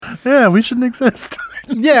Yeah, we shouldn't exist.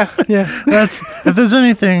 Yeah. That's if there's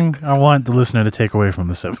anything I want the listener to take away from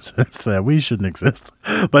this episode, it's that we shouldn't exist.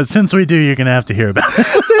 But since we do, you're gonna have to hear about it.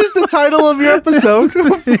 There's the title of your episode.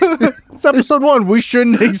 It's episode 1. We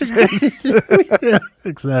shouldn't exist. Yeah,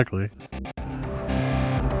 exactly.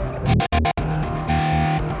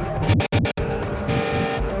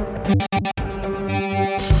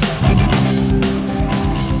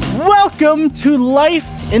 Welcome to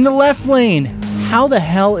Life in the Left Lane. How the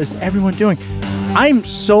hell is everyone doing? I'm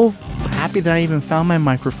so happy that I even found my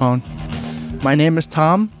microphone. My name is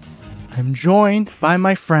Tom. I'm joined by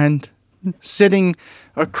my friend sitting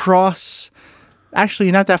across...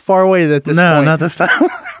 Actually, not that far away at this point. No, not this time.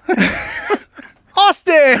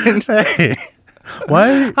 Austin! Hey.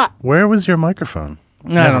 Why? Where was your microphone?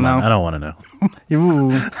 I don't know. I don't want to know.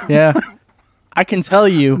 Ooh, yeah. I can tell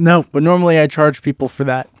you. No. But normally I charge people for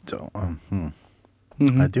that.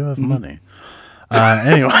 I do have money.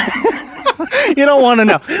 Anyway. You don't want to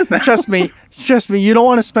know. Trust me. You don't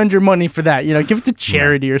want to spend your money for that. You know, give it to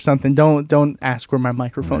charity or something. Don't ask where my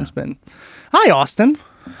microphone's been. Hi, Austin.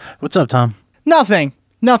 What's up, Tom? Nothing.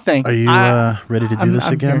 Are you ready to do this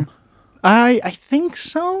again? Here. I think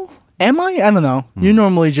so. Am I? I don't know. You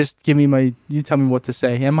normally just give me you tell me what to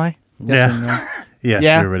say. Am I? Yes or no?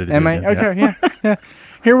 Yeah. You're ready to Am do I? it Okay, again. yeah.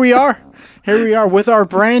 Here we are with our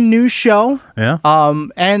brand new show. Yeah.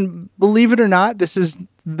 And believe it or not, this is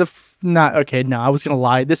I was going to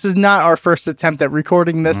lie. This is not our first attempt at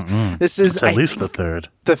recording this. This is It's at least the third.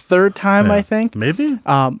 The third time, Yeah. I think. Maybe?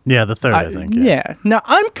 Yeah, the third, I think. Yeah. Now,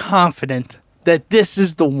 I'm confident that this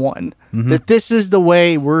is the one. That this is the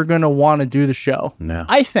way we're going to want to do the show. Yeah.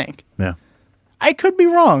 I think. Yeah. I could be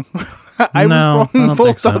wrong. I No, was I wrong don't both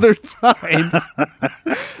think so. other times.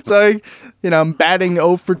 So, I'm batting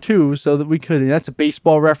 0 for 2 so that we could. That's a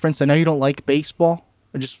baseball reference. I know you don't like baseball.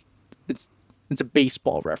 It's a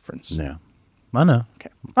baseball reference. Yeah. I know. Okay.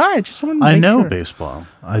 All right. Just wanted to I make know sure. baseball.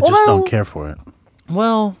 I just don't care for it.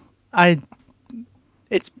 Well,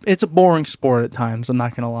 it's a boring sport at times. I'm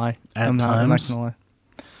not gonna lie. I'm not gonna lie.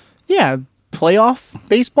 Yeah, playoff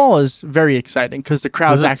baseball is very exciting because the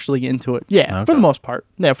crowd's Is it? actually into it. Yeah, Okay. for the most part.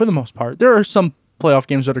 Yeah, for the most part. There are some playoff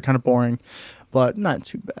games that are kind of boring, but not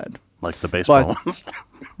too bad. Like the baseball But- ones.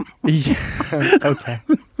 Yeah.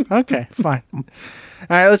 Okay. Fine. All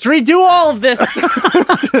right. Let's redo all of this.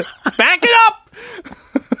 Back it up.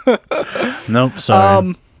 Nope,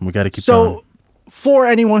 sorry. We got to keep going. So, for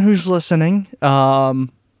anyone who's listening,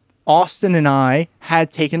 Austin and I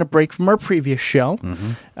had taken a break from our previous show,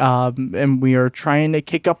 and we are trying to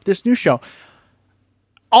kick up this new show.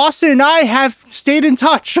 Austin and I have stayed in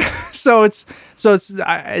touch, so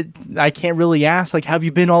I can't really ask like, have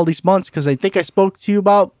you been all these months? Because I think I spoke to you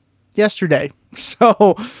about yesterday.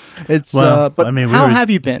 So it's Well, but I mean, how have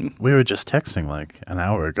you been? We were just texting like an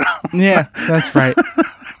hour ago. Yeah, that's right.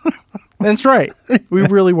 That's right. We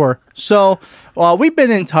really were. So, we've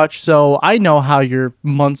been in touch, so I know how your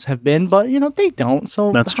months have been, but they don't.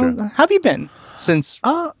 So That's how true. have you been since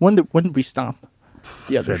when did we stop?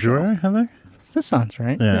 The other show? February, I think. That sounds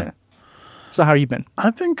right. Yeah. So how you been?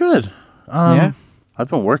 I've been good. Yeah? I've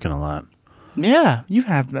been working a lot, Yeah, you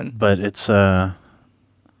have been. but it's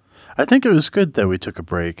I think it was good that we took a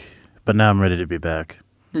break, but now I'm ready to be back.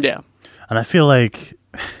 Yeah. And I feel like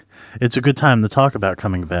it's a good time to talk about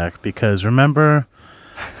coming back because remember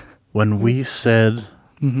when we said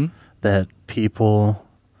that people,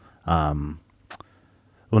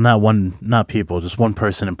 not people, just one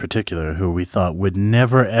person in particular who we thought would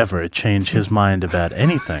never ever change his mind about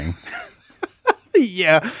anything.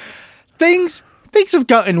 Yeah. Things have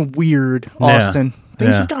gotten weird, Yeah. Austin.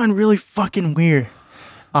 Things Yeah. have gotten really fucking weird.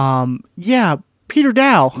 Yeah, Peter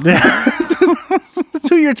Dow. That's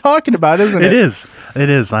who you're talking about, isn't it? It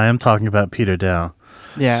is. I am talking about Peter Dow.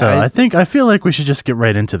 Yeah. So I feel like we should just get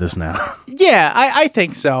right into this now. Yeah, I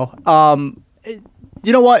think so.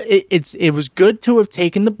 You know what? It was good to have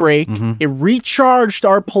taken the break. It recharged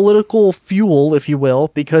our political fuel, if you will,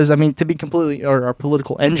 because or our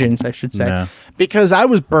political engines, I should say, Yeah. because I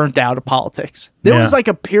was burnt out of politics. There Yeah. was like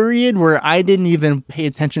a period where I didn't even pay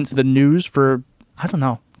attention to the news for, I don't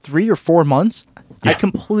know, 3 or 4 months. I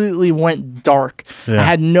completely went dark. Yeah. I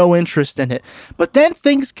had no interest in it. But then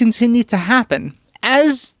things continued to happen.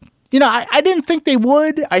 As, I didn't think they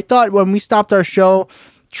would. I thought when we stopped our show,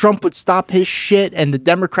 Trump would stop his shit and the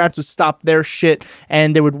Democrats would stop their shit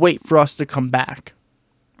and they would wait for us to come back.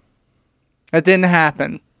 That didn't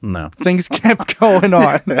happen. No. Things kept going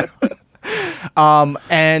on. And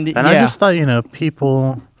I just thought,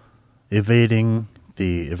 people evading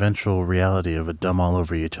the eventual reality of a dumb all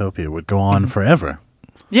over utopia would go on forever.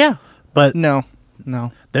 Yeah. But No.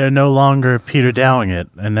 No. They're no longer Peter Dowing it,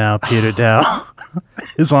 and now Peter Dow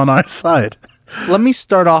is on our side. Let me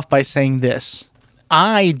start off by saying this.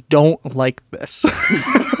 I don't like this.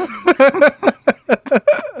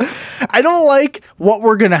 I don't like what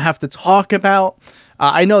we're going to have to talk about.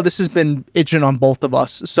 I know this has been itching on both of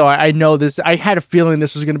us, so I know this. I had a feeling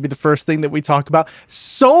this was going to be the first thing that we talk about.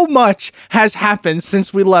 So much has happened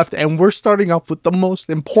since we left, and we're starting off with the most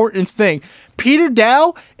important thing. Peter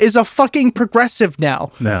Dow is a fucking progressive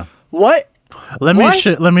now. No. What? Let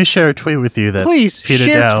me share a tweet with you that Please Peter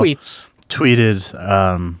share Dow tweets.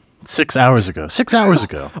 tweeted 6 hours ago. 6 hours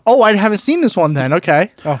ago. Oh, I haven't seen this one then.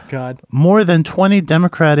 Okay. Oh, God. More than 20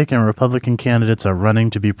 Democratic and Republican candidates are running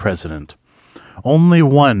to be president. Only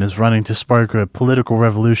one is running to spark a political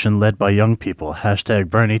revolution led by young people. Hashtag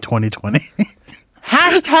Bernie 2020.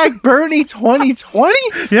 Hashtag Bernie 2020?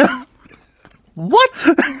 Yeah. What?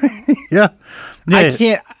 Yeah.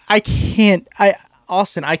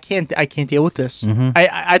 Austin, I can't deal with this.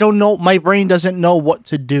 I don't know. My brain doesn't know what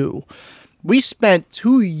to do. We spent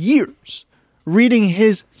 2 years reading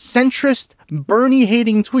his centrist,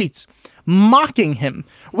 Bernie-hating tweets, mocking him.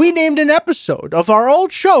 We named an episode of our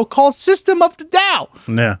old show called System of the Dow.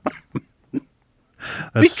 Yeah.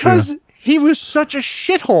 Because true. he was such a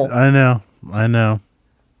shithole. I know.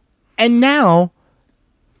 And now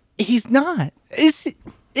he's not. Is he?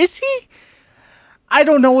 I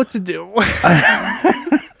don't know what to do.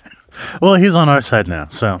 Well, he's on our side now,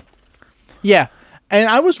 so. Yeah. And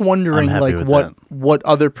I was wondering I'm happy like with what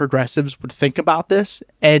other progressives would think about this.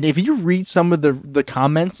 And if you read some of the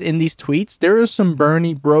comments in these tweets, there are some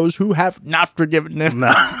Bernie bros who have not forgiven him.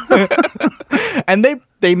 No. And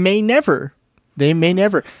they may never. They may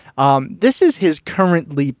never. This is his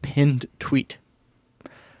currently pinned tweet.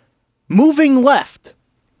 Moving left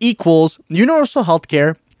equals universal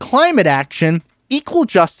healthcare, climate action, equal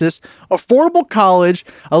justice, affordable college,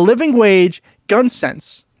 a living wage, gun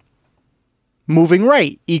sense. Moving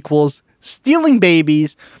right equals stealing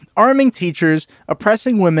babies, arming teachers,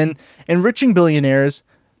 oppressing women, enriching billionaires,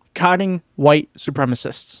 codding white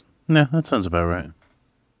supremacists. Yeah, that sounds about right.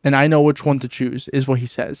 And I know which one to choose, is what he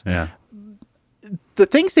says. Yeah. The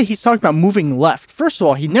things that he's talking about moving left, first of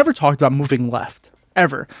all, he never talked about moving left,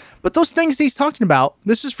 ever. But those things that he's talking about,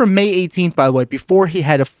 this is from May 18th, by the way, before he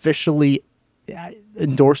had officially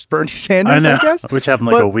endorsed Bernie Sanders, I guess. Which happened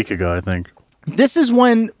like a week ago, I think. This is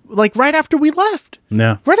when, like, right after we left.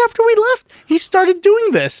 Yeah. Right after we left, he started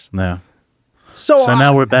doing this. Yeah. So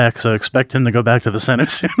now we're back, so expect him to go back to the center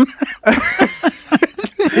soon.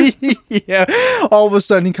 Yeah. All of a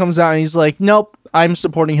sudden he comes out and he's like, nope, I'm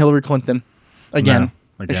supporting Hillary Clinton. Again.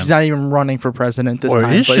 No, And she's not even running for president this time.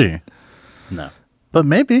 Or is she? No. But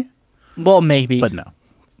maybe. Well, maybe. But no.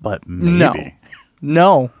 But maybe.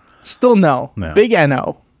 No. Still no. No. Big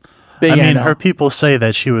NO. I mean, her people say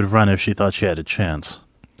that she would run if she thought she had a chance.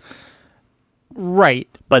 Right.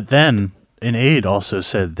 But then an aide also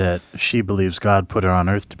said that she believes God put her on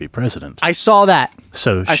earth to be president. I saw that.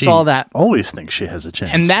 So I saw that. Always thinks she has a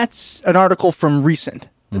chance. And that's an article from recent.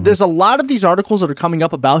 Mm-hmm. There's a lot of these articles that are coming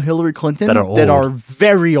up about Hillary Clinton that are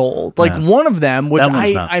very old. Like one of them, which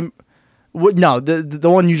the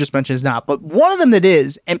one you just mentioned is not, but one of them that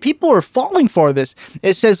is, and people are falling for this.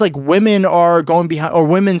 It says like women are going behind, or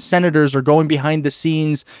women senators are going behind the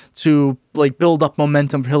scenes to like build up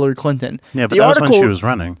momentum for Hillary Clinton. Yeah, but that was when she was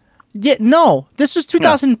running. Yeah, no, this was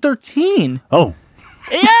 2013. Yeah. Oh.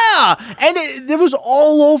 Yeah, and it was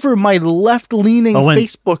all over my left-leaning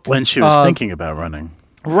Facebook. When she was thinking about running.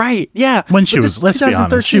 Right, yeah. When she was, let's be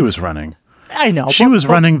honest, she was running. I know. She was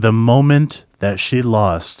running the moment that she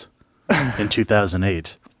lost in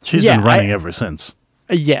 2008. She's been running ever since.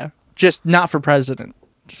 Yeah, just not for president.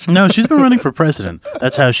 No, she's been running for president.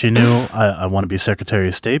 That's how she knew I want to be Secretary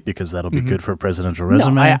of State because that'll be good for a presidential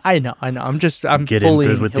resume. No, I know. I'm get in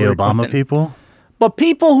good with Hillary the Obama Clinton. people. But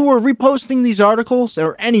people who are reposting these articles,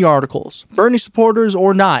 or any articles, Bernie supporters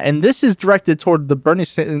or not, and this is directed toward the Bernie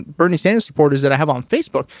Sanders supporters that I have on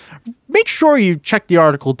Facebook, make sure you check the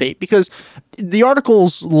article date because the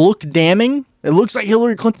articles look damning. It looks like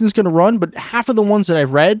Hillary Clinton's going to run, but half of the ones that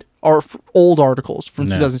I've read are old articles from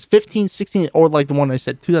 2015, 16, or like the one I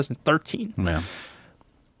said, 2013. Yeah.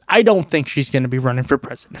 I don't think she's going to be running for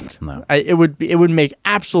president. No. It would make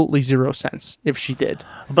absolutely zero sense if she did.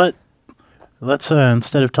 But let's,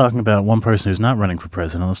 instead of talking about one person who's not running for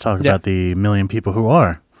president, let's talk about the million people who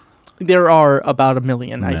are. There are about 1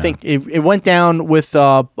 million. I think it went down with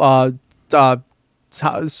some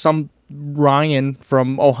Ryan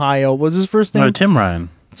from Ohio. What's his first name? No, Tim Ryan.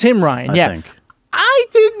 Tim Ryan, I think. I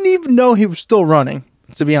didn't even know he was still running,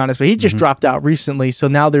 to be honest, but he just dropped out recently. So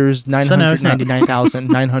now there's So now it's not.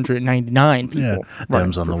 999,999 people. Yeah,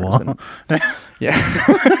 running Dems on for the wall. Yeah.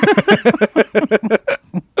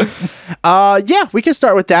 Yeah, we can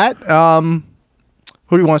start with that.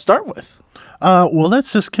 Who do you want to start with? Well,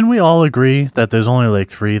 can we all agree that there's only like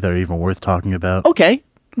 3 that are even worth talking about? Okay.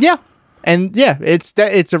 Yeah. And yeah,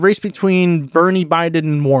 it's a race between Bernie, Biden,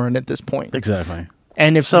 and Warren at this point. Exactly.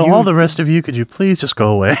 And if So all the rest of you, could you please just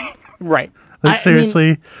go away? right. Like,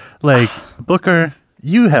 seriously, Booker,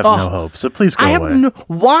 you have no hope, so please go away.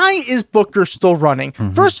 Why is Booker still running?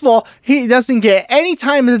 First of all, he doesn't get any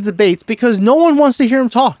time in the debates because no one wants to hear him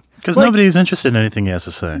talk. Because nobody's interested in anything he has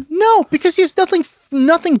to say. No, because he has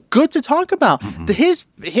nothing good to talk about. His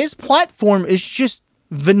platform is just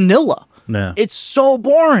vanilla. Yeah. It's so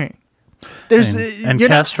boring. There's and you're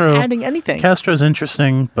Castro not adding anything. Castro's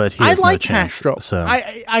interesting, but he has I like no chance. Castro. So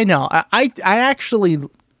I know. I actually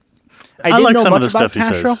I I didn't like know some of much the about stuff he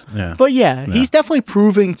Castro, says. Yeah. but yeah, he's definitely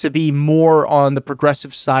proving to be more on the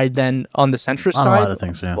progressive side than on the centrist on side. a lot of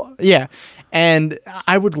things, yeah. Yeah, and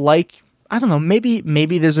I would like, I don't know, maybe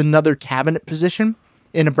there's another cabinet position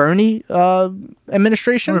in a Bernie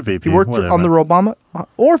administration. Or VP, He worked whatever. under Obama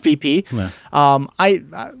or VP. Yeah.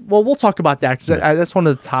 Well, we'll talk about that because that's one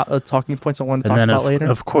of the talking points I want to And talk then, about later.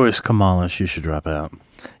 of course, Kamala, she should drop out.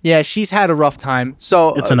 Yeah, she's had a rough time.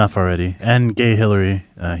 So It's enough already. And Gay Hillary,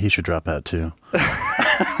 he should drop out too.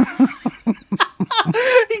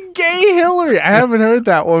 Gay Hillary. I haven't heard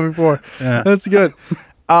that one before. Yeah. That's good.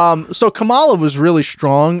 So Kamala was really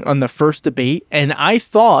strong on the first debate, and I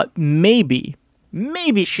thought maybe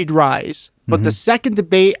she'd rise. But the second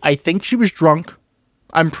debate, I think she was drunk.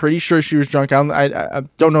 I'm pretty sure she was drunk. I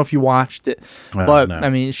don't know if you watched it, but no. I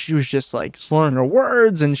mean, she was just like slurring her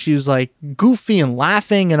words, and she was like goofy and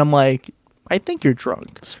laughing, and I'm like, I think you're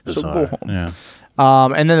drunk. So Bizarre. go home. Yeah.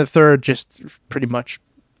 And then the third, just pretty much,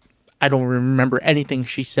 I don't remember anything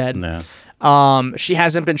she said. No. She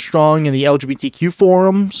hasn't been strong in the LGBTQ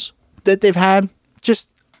forums that they've had. Just,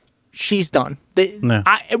 she's done. No.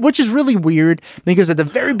 Which is really weird because at the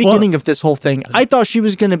very beginning of this whole thing, I thought she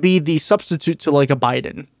was going to be the substitute to like a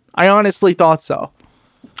Biden. I honestly thought so.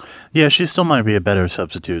 Yeah, she still might be a better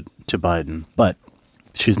substitute to Biden, but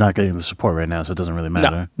she's not getting the support right now, so it doesn't really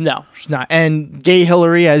matter. No, she's not. And Gay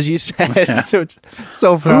Hillary, as you said,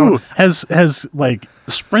 so Who has like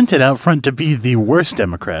sprinted out front to be the worst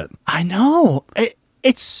Democrat? I know.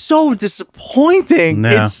 It's so disappointing.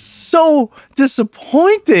 Yeah. It's so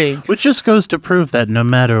disappointing. Which just goes to prove that no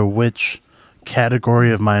matter which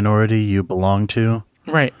category of minority you belong to,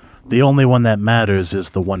 Right. the only one that matters is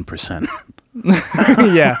the 1%.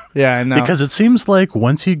 Yeah, I know. Because it seems like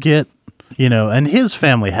once you get, and his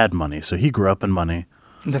family had money, so he grew up in money.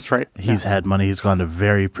 That's right. He's had money. He's gone to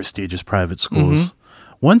very prestigious private schools.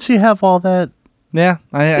 Once you have all that, Yeah,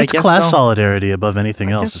 I it's guess class so. solidarity above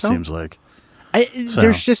anything else, guess it so. seems like. So.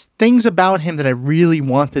 There's just things about him that I really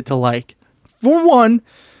wanted to like. For one,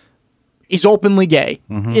 he's openly gay.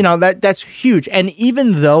 That's huge. And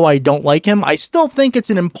even though I don't like him, I still think it's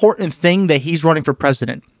an important thing that he's running for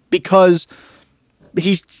president because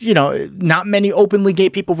he's, not many openly gay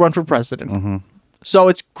people run for president. So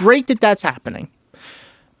it's great that that's happening.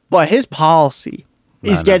 But his policy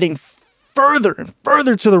is getting further and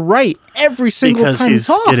further to the right every single Because time he's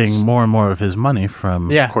he talks. getting more and more of his money from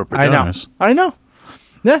corporate donors. I know.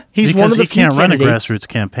 Yeah, he's Because one of the he can't few run a candidates. grassroots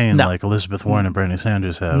campaign No. like Elizabeth Warren and Bernie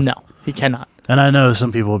Sanders have. No, he cannot. And I know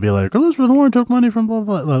some people will be like, Elizabeth Warren took money from blah,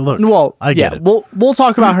 blah, blah. Look, Well, I get it. We'll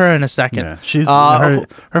talk about her in a second. Yeah, she's her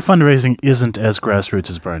fundraising isn't as grassroots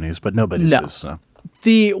as Bernie's, but nobody's No. is. So.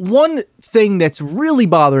 The one thing that's really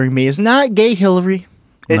bothering me is not Gay Hillary.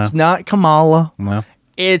 It's not Kamala. No.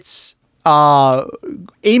 It's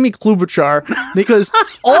Amy Klobuchar because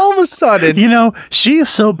all of a sudden, She is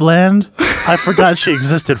so bland. I forgot she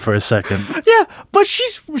existed for a second. yeah, but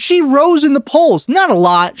she rose in the polls. Not a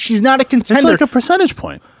lot. She's not a It's contender. like a percentage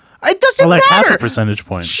point. It doesn't Or like matter. half a percentage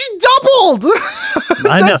point. She doubled.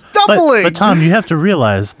 I know. That's doubling. But Tom, you have to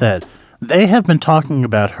realize that they have been talking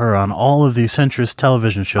about her on all of these centrist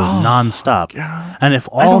television shows nonstop. And if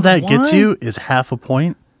all don't that know gets why. you is half a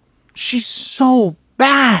point, She's so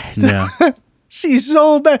bad. yeah. She's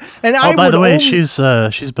so bad. And Oh, by the way, she's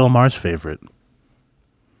Bill Maher's favorite.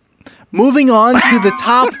 moving on to the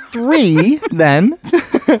top 3 then.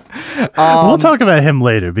 We'll talk about him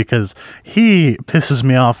later because he pisses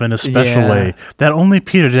me off in a special Yeah. way that only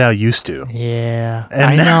Peter Dow used to. Yeah, And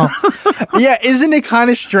I know. Yeah, isn't it kind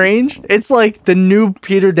of strange? It's like the new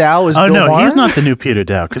Peter Dow is Oh, Bill no, Maher? he's not the new Peter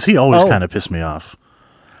Dow because he always Oh. kind of pissed me off.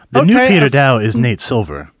 The new Okay, Peter Dow is Nate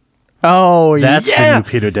Silver. Oh, That's yeah. the new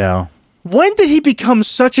Peter Dow. When did he become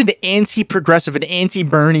such an anti-progressive, an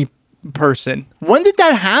anti-Bernie person? When did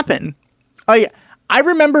that happen? I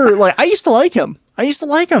remember, like, I used to like him.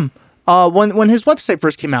 When his website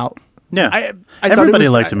first came out. Yeah. I Everybody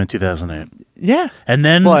liked him in 2008. Yeah. And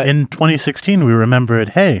then But- in 2016, we remembered,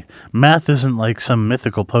 hey, math isn't like some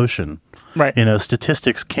mythical potion. Right. You know,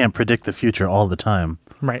 statistics can't predict the future all the time.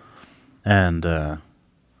 Right. And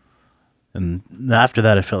after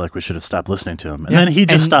that, I felt like we should have stopped listening to him. And Yeah. then he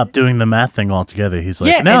just And- stopped doing the math thing altogether. He's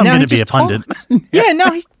like, Yeah, now and I'm going he to be a just pundit. talks. Yeah,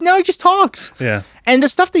 now he just talks. Yeah. And the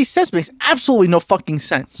stuff that he says makes absolutely no fucking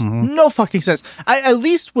sense. Mm-hmm. No fucking sense. At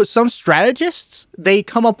least with some strategists, they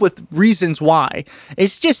come up with reasons why.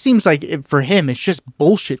 It just seems like for him, it's just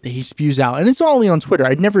bullshit that he spews out, and it's only on Twitter.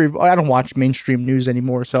 I don't watch mainstream news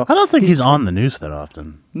anymore, so I don't think he's on the news that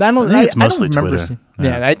often. I think it's mostly don't remember Twitter.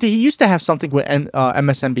 Yeah, I think he used to have something with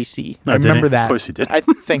MSNBC. No, I did he? remember Of that. course he did. I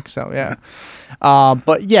think so. Yeah.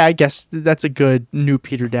 But yeah, I guess that's a good new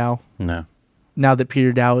Peter Dow. No. Now that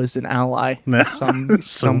Peter Dow is an ally, No. some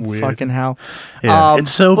So weird. fucking how. Yeah. It's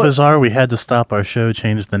so but- bizarre we had to stop our show,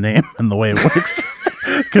 change the name and the way it works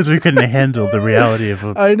because we couldn't handle the reality of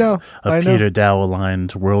I know. a Peter Dow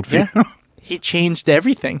aligned worldview. Yeah. He changed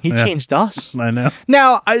everything. He Yeah. changed us. I know.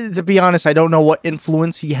 Now, to be honest, I don't know what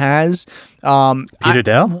influence he has. Peter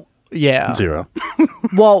Dow? Yeah. Zero.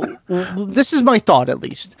 Well, this is my thought, at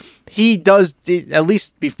least. He does, at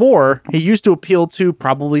least before, he used to appeal to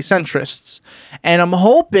probably centrists. And I'm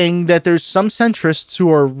hoping that there's some centrists who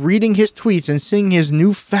are reading his tweets and seeing his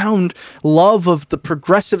newfound love of the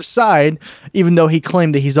progressive side, even though he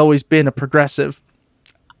claimed that he's always been a progressive.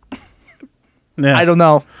 Yeah. I don't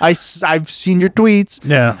know. I've seen your tweets.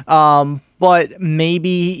 Yeah. But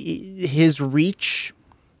maybe his reach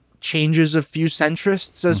changes a few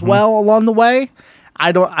centrists as well along the way.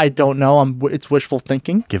 I don't know. It's wishful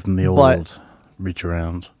thinking. Give him the old but- reach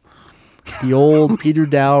around. The old Peter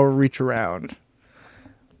Dow reach around.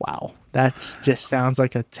 Wow, that just sounds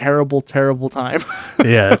like a terrible, terrible time.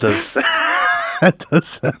 Yeah, it does. That does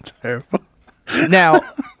sound terrible. Now,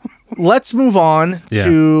 let's move on Yeah.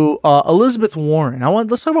 to Elizabeth Warren.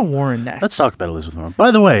 Let's talk about Warren next. Let's talk about Elizabeth Warren. By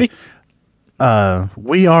the way,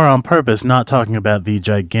 we are on purpose not talking about the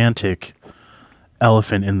gigantic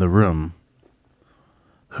elephant in the room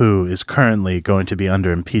who is currently going to be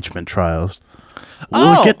under impeachment trials.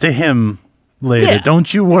 We'll Oh! get to him later. Yeah.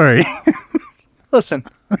 Don't you worry. Listen,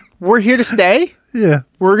 we're here to stay. Yeah.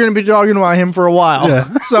 We're going to be talking about him for a while. Yeah.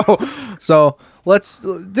 So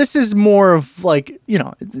this is more of like,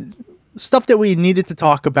 stuff that we needed to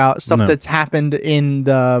talk about, stuff No. that's happened in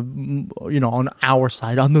the, on our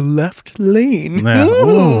side, on the left lane. Yeah.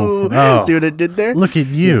 Ooh. Oh. See what I did there? Look at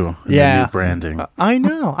you. And Yeah. the new branding. I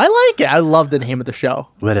know. I like it. I love the name of the show.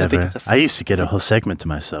 I Whatever. think it's I used to get a whole segment to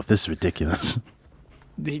myself. This is ridiculous.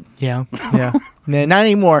 yeah. Nah, not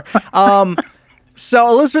anymore. So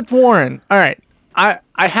Elizabeth Warren. All right. I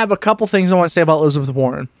have a couple things I want to say about Elizabeth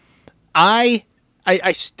Warren. I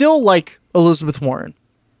still like Elizabeth Warren.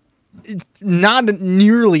 Not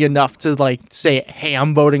nearly enough to like say, hey,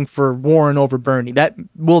 I'm voting for Warren over Bernie. That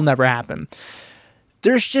will never happen.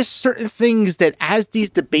 There's just certain things that as these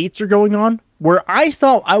debates are going on, where I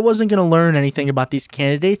thought I wasn't going to learn anything about these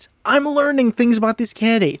candidates, I'm learning things about these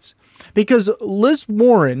candidates. Because Liz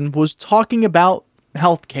Warren was talking about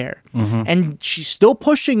healthcare, and she's still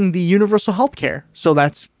pushing the universal healthcare. So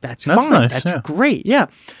that's fine. nice, That's yeah. great. Yeah.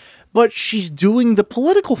 But she's doing the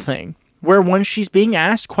political thing where when she's being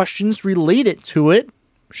asked questions related to it,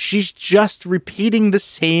 she's just repeating the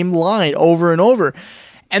same line over and over.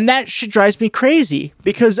 And that shit drives me crazy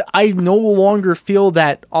because I no longer feel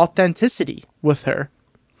that authenticity with her.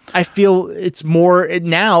 I feel it's more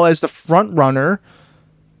now as the front runner,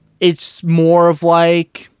 it's more of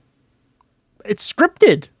like it's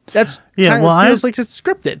scripted. That's Yeah, kind well, of feels like it's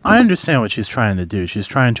scripted. I understand what she's trying to do. She's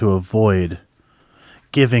trying to avoid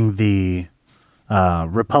giving the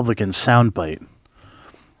Republican soundbite.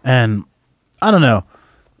 And I don't know.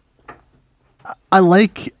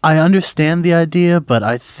 I understand the idea, but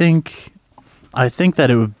I think that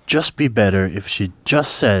it would just be better if she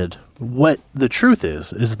just said what the truth is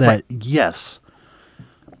that Right. yes,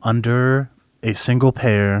 under a single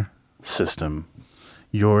payer system,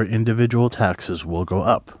 your individual taxes will go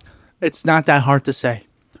up. It's not that hard to say.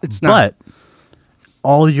 It's not. But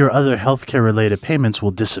all your other healthcare related payments will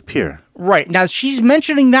disappear. Right. Now, she's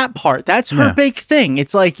mentioning that part. That's her Yeah. big thing.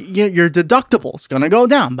 It's like your deductible's going to go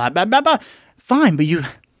down. Blah, blah, blah, blah. Fine, but you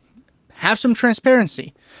have some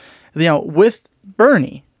transparency. With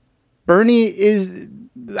Bernie is,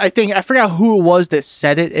 I forgot who it was that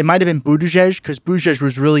said it. It might have been Buttigieg because Buttigieg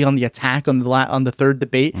was really on the attack on the third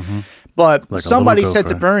debate. But Like a somebody little said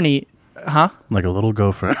to gopher. Bernie, Like a little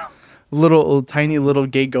gopher. Little tiny little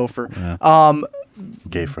gay gopher. Yeah.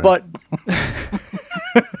 Gay friend. But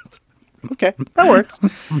okay, that works.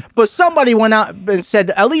 But somebody went out and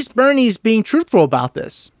said, at least Bernie's being truthful about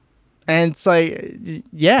this. And it's like,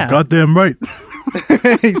 yeah. Goddamn right.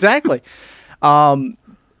 Exactly.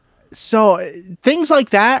 So things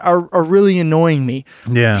like that are really annoying me.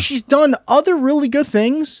 Yeah. She's done other really good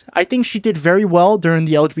things. I think she did very well during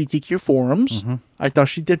the LGBTQ forums. Mm-hmm. I thought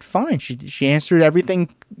she did fine. She answered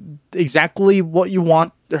everything exactly what you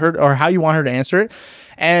want her or how you want her to answer it.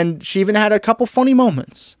 And she even had a couple funny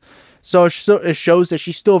moments. So it shows that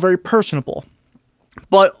she's still very personable.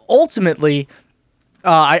 But ultimately,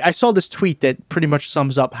 I saw this tweet that pretty much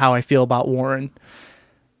sums up how I feel about Warren.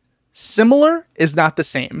 Similar is not the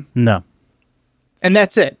same. No. And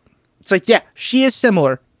that's it. It's like, yeah, she is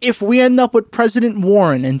similar. If we end up with President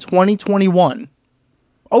Warren in 2021,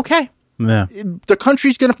 okay. Yeah. The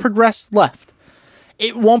country's going to progress left.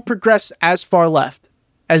 It won't progress as far left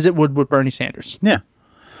as it would with Bernie Sanders. Yeah.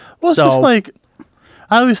 Well, it's just like,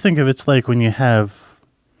 I always think of it's like when you have,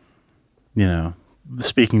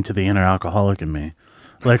 speaking to the inner alcoholic in me,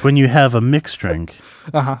 like when you have a mixed drink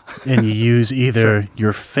and you use either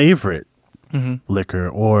your favorite liquor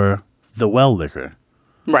or the well liquor.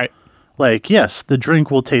 Right. Like, yes, the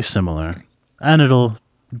drink will taste similar and it'll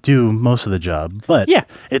do most of the job, but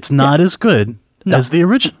it's not as good as the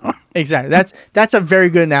original. Exactly. That's a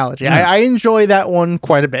very good analogy. Yeah. I enjoy that one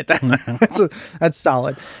quite a bit. That's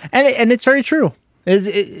solid. And it's very true.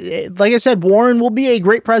 Like I said, Warren will be a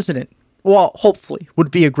great president. Well, hopefully,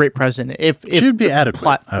 would be a great president. If she would be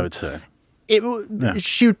adequate, I would say.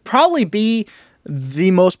 She would probably be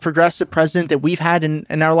the most progressive president that we've had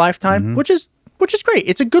in our lifetime, which is great.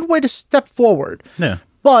 It's a good way to step forward. Yeah.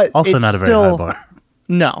 But also it's not a very still, high bar.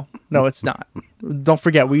 No, it's not. Don't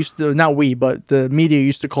forget, but the media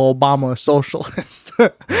used to call Obama a socialist,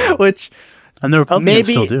 which... And the Republicans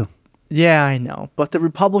still do. Yeah, I know. But the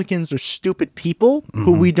Republicans are stupid people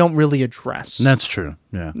who we don't really address. That's true.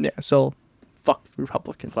 Yeah. Yeah, so fuck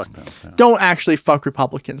Republicans. Fuck them. Yeah. Don't actually fuck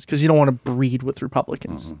Republicans because you don't want to breed with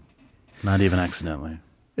Republicans. Not even accidentally.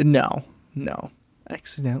 No.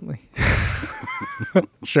 Accidentally.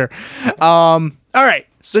 Sure. All right.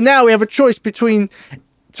 So now we have a choice between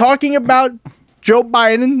talking about Joe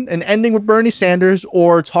Biden and ending with Bernie Sanders,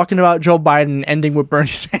 or talking about Joe Biden and ending with Bernie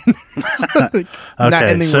Sanders.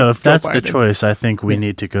 Okay, so if that's the choice, I think we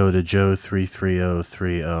need to go to Joe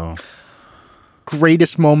 33030.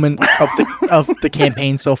 Greatest moment of the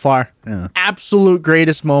campaign so far. Yeah. Absolute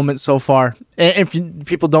greatest moment so far. And if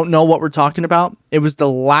people don't know what we're talking about, it was the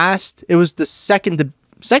second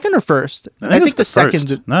or first? I think the second.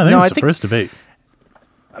 Second. No, I think it was the first debate.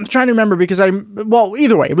 I'm trying to remember because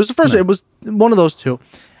either way, it was the first. No. It was one of those two.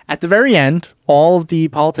 At the very end, all of the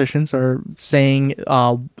politicians are saying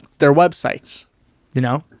their websites.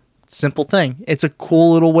 Simple thing. It's a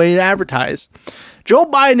cool little way to advertise. Joe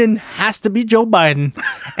Biden has to be Joe Biden.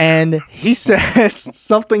 And he says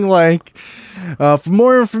something like, for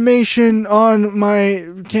more information on my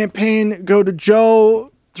campaign, go to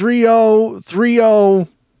Joe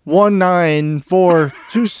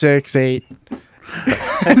 30301942668.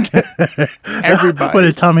 Everybody. What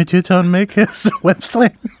did Tommy Two-Tone make his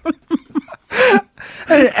website?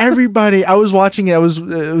 Everybody, I was watching it. It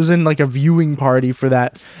was in like a viewing party for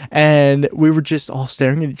that, and we were just all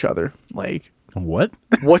staring at each other like, what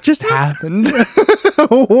just happened?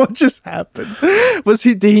 What just happened?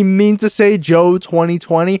 Did he mean to say Joe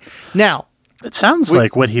 2020? Now it sounds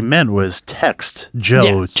like what he meant was text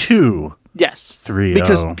Joe 2. Yes, 30.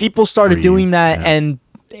 Because people started doing that, and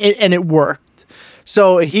it worked.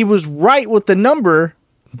 So he was right with the number,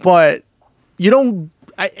 but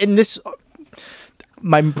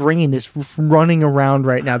my brain is running around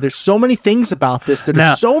right now. There's so many things about this that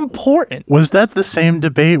are so important. Was that the same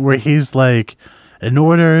debate where he's like, in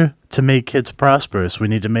order to make kids prosperous, we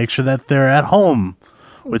need to make sure that they're at home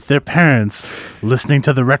with their parents listening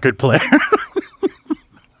to the record player?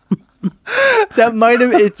 That might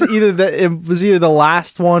have. It was either the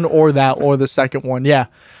last one or the second one. Yeah.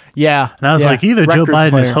 And I was like, either Joe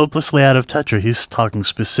Biden is hopelessly out of touch, or he's talking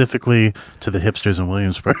specifically to the hipsters in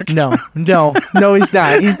Williamsburg. No, he's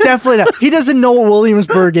not. He's definitely not. He doesn't know what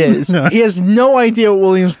Williamsburg is. No. He has no idea what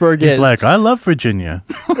Williamsburg is. He's like, I love Virginia.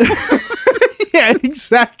 Yeah,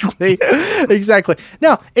 exactly.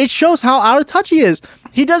 Now, it shows how out of touch he is.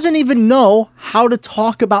 He doesn't even know how to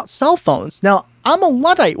talk about cell phones. Now, I'm a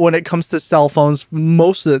Luddite when it comes to cell phones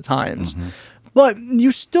most of the times. But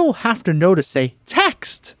you still have to know to say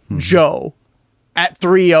text Joe at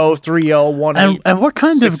 303018. And what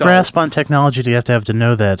kind of grasp on technology do you have to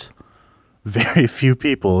know that very few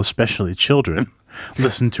people, especially children,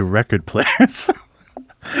 listen to record players.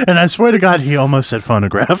 And I swear to God, he almost said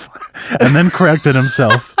phonograph and then corrected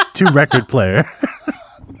himself to record player.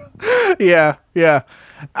 Yeah.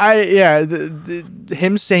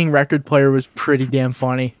 Him saying record player was pretty damn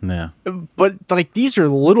funny. Yeah. But like these are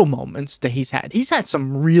little moments that he's had. He's had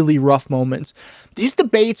some really rough moments. These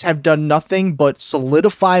debates have done nothing but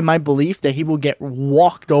solidify my belief that he will get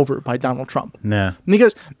walked over by Donald Trump. Yeah.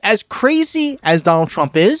 Because as crazy as Donald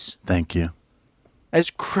Trump is, Thank you. as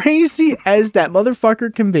crazy as that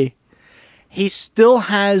motherfucker can be, he still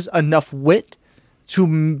has enough wit to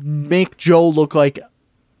make Joe look like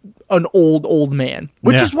an old man,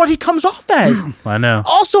 which Yeah. is what he comes off as. I know.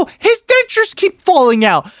 Also, his dentures keep falling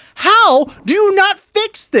out. How do you not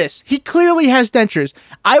fix this? He clearly has dentures.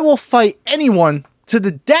 I will fight anyone to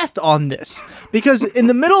the death on this because in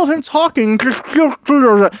the middle of him talking,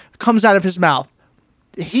 comes out of his mouth.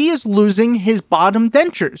 He is losing his bottom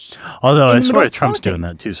dentures. Although I in the middle swear of Trump's talking. doing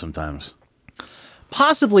that too sometimes.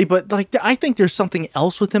 Possibly, but like I think there's something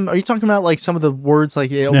else with him. Are you talking about like some of the words? Like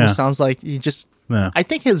it almost Yeah. sounds like he just. Yeah. I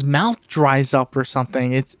think his mouth dries up or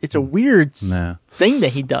something. It's a weird Yeah. thing that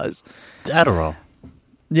he does. It's Adderall.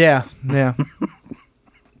 Yeah.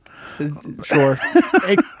 Sure.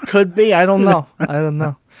 It could be. I don't know.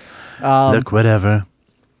 Look, whatever.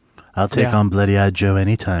 I'll take yeah. on Bloody Eyed Joe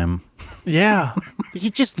anytime. Yeah. He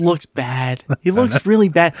just looks bad. He looks really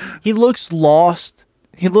bad. He looks lost.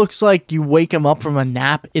 He looks like you wake him up from a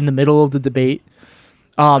nap in the middle of the debate.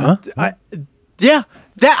 Yeah,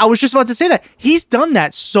 I was just about to say that. He's done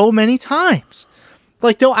that so many times.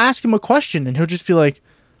 Like they'll ask him a question and he'll just be like,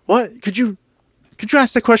 "What? Could you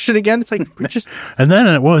ask the question again?" It's like we just And then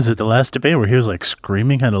what was it, the last debate where he was like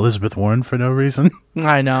screaming at Elizabeth Warren for no reason?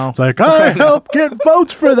 I know. It's like, I helped get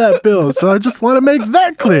votes for that bill, so I just want to make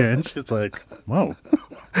that clear. And she's like, whoa.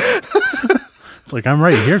 It's like, I'm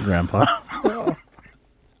right here, Grandpa.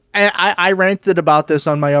 And I ranted about this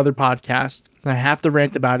on my other podcast. I have to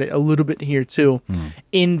rant about it a little bit here too.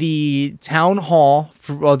 In the town hall,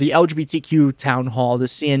 the LGBTQ town hall, the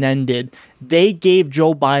CNN did, they gave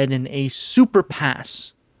Joe Biden a super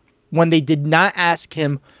pass when they did not ask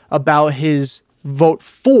him about his vote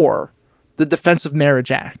for the Defense of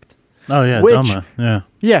Marriage Act. Oh, yeah, Which- Doma. Yeah.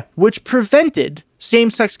 Yeah, which prevented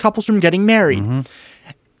same-sex couples from getting married.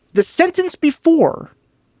 The sentence before,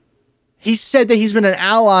 he said that he's been an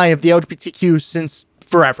ally of the LGBTQ since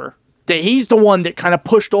forever. That he's the one that kind of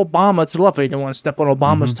pushed Obama to the left. He didn't want to step on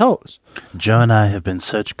Obama's toes. Joe and I have been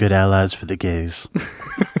such good allies for the gays.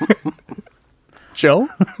 Joe?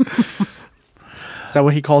 Is that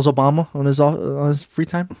what he calls Obama on his free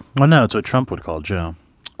time? Well, no, it's what Trump would call Joe.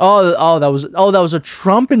 Oh, that was a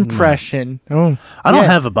Trump impression. Oh, I don't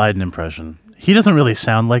yeah. have a Biden impression. He doesn't really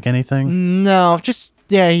sound like anything. No,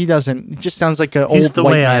 he doesn't. It just sounds like an He's old the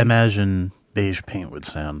white way I man. imagine beige paint would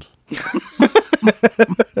sound.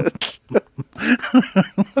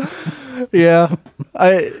 Yeah.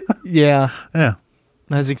 Yeah.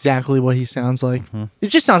 That's exactly what he sounds like. It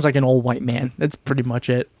just sounds like an old white man. That's pretty much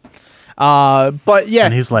it. But yeah.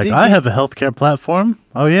 And he's like, I have a healthcare platform.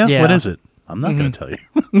 Oh, yeah? Yeah. What is it? I'm not going to tell you.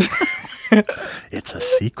 It's a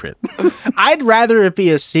secret. I'd rather it be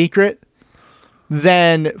a secret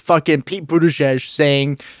than fucking Pete Buttigieg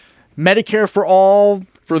saying Medicare for all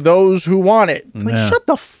for those who want it. Like, Yeah. shut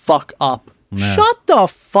the fuck up. Yeah. Shut the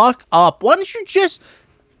fuck up. Why don't you just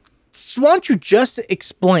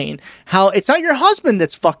explain how it's not your husband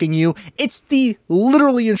that's fucking you, it's the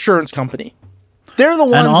literally insurance company. They're the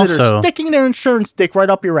ones that also- are sticking their insurance dick right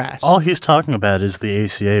up your ass. All he's talking about is the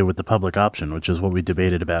ACA with the public option, which is what we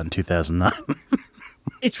debated about in 2009.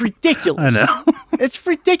 It's ridiculous. I know. It's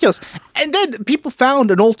ridiculous. And then people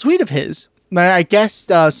found an old tweet of his. Now, I guess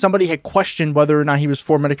somebody had questioned whether or not he was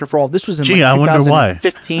for Medicare for all. This was in Gee, I wonder why.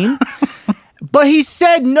 2015. But he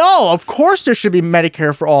said, no, of course there should be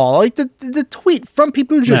Medicare for all. Like the tweet from Pete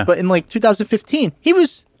Buttigieg, Yeah. but in like 2015, he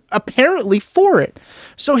was apparently for it.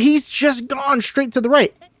 So he's just gone straight to the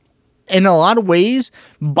right. In a lot of ways,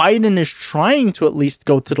 Biden is trying to at least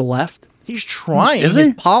go to the left. He's trying. Is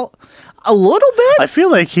he? A little bit. I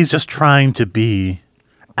feel like he's just trying to be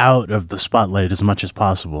out of the spotlight as much as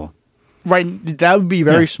possible, Right. That would be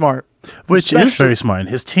very Yeah. smart. which is Especially- very smart. And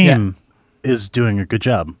his team is doing a good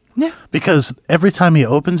job. Yeah. Because every time he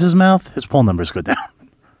opens his mouth, his poll numbers go down.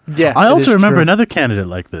 Yeah. I it also is remember true. another candidate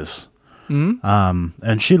like this.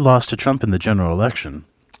 And she lost to Trump in the general election.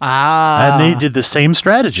 Ah. And they did the same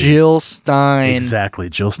strategy. Jill Stein. Exactly.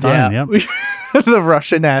 Jill Stein, yep. The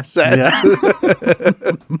Russian asset.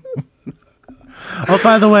 Yeah. Oh,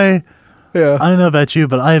 by the way, Yeah. I don't know about you,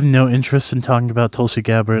 but I have no interest in talking about Tulsi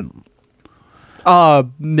Gabbard. Yeah,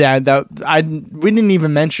 we didn't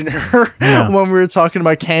even mention her when we were talking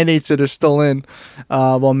about candidates that are still in.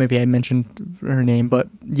 Well, maybe I mentioned her name, but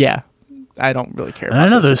yeah, I don't really care. And I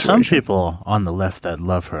know there's some people on the left that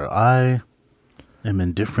love her. I am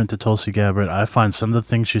indifferent to Tulsi Gabbard. I find some of the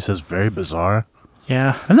things she says very bizarre.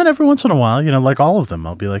 Yeah. And then every once in a while, like all of them,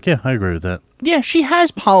 I'll be like, yeah, I agree with that. Yeah, she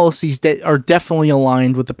has policies that are definitely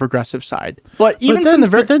aligned with the progressive side. But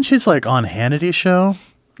then she's like on Hannity's show.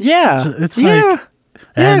 Yeah. It's like,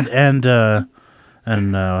 and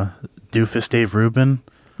Doofus Dave Rubin.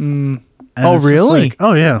 Oh, really? Like,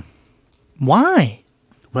 oh, yeah. Why?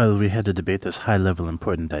 Well, we had to debate this high-level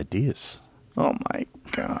important ideas. Oh, my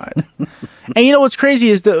God. And you know what's crazy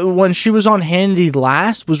is that when she was on Hannity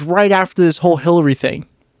last was right after this whole Hillary thing.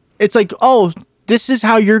 It's like, oh, this is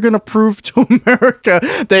how you're going to prove to America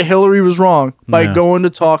that Hillary was wrong by going to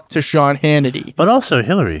talk to Sean Hannity. But also,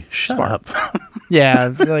 Hillary, shut up.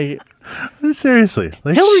 Yeah, like... Seriously,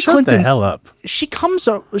 like, Hillary shut Clinton, the hell up. She comes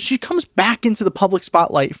back into the public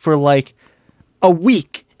spotlight for like a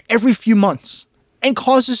week every few months and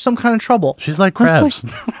causes some kind of trouble. She's like crabs.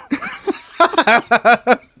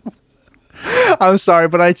 I'm sorry,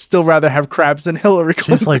 but I'd still rather have crabs than Hillary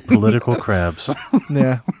Clinton. She's like political crabs.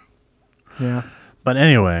 Yeah. But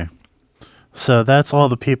anyway, so that's all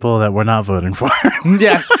the people that we're not voting for.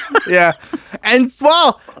 Yes. Yeah. And,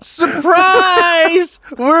 well, surprise!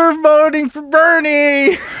 We're voting for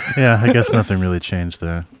Bernie! Yeah, I guess nothing really changed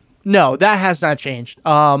there. No, that has not changed.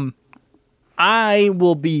 I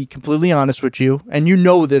will be completely honest with you, and you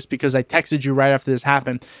know this because I texted you right after this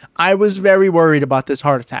happened. I was very worried about this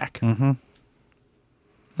heart attack. Mm-hmm.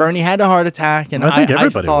 Bernie had a heart attack, and I think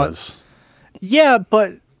everybody was. Yeah,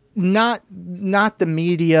 but not the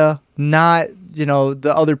media, not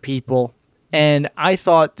the other people. And I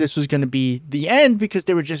thought this was going to be the end because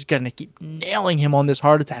they were just going to keep nailing him on this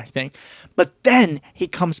heart attack thing. But then he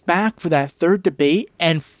comes back for that third debate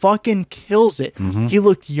and fucking kills it. Mm-hmm. He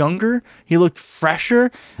looked younger. He looked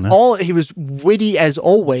fresher. Yeah. He was witty as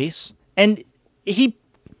always. And he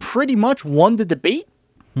pretty much won the debate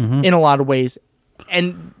in a lot of ways.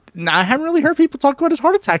 And I haven't really heard people talk about his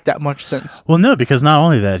heart attack that much since. Well, no, because not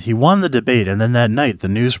only that, he won the debate. And then that night, the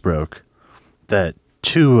news broke that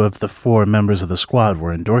 2 of the 4 members of the squad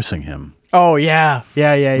were endorsing him. Oh, yeah.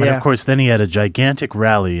 And of course, then he had a gigantic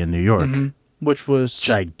rally in New York. Mm-hmm. Which was...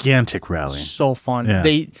 Gigantic rally. So fun. Yeah.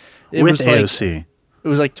 With AOC. It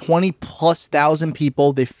was like 20+ thousand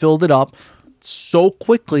people. They filled it up so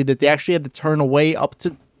quickly that they actually had to turn away up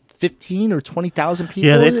to 15 or 20,000 people.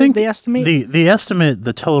 Yeah, they estimate. The estimate,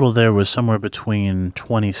 the total there was somewhere between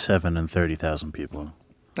 27 and 30,000 people.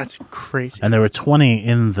 That's crazy. And there were 20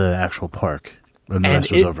 in the actual park. And the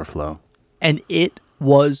rest was overflow. And it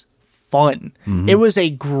was fun. Mm-hmm. It was a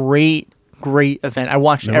great event. I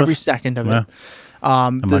watched every second of it.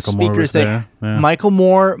 And Michael Moore was there. Yeah. Michael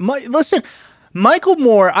Moore. Listen, Michael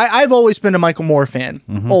Moore, I've always been a Michael Moore fan.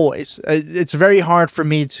 Mm-hmm. Always. It's very hard for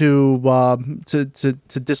me to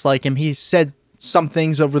dislike him. He said some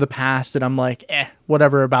things over the past that I'm like,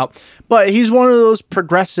 whatever about. But he's one of those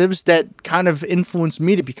progressives that kind of influenced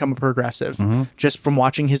me to become a progressive just from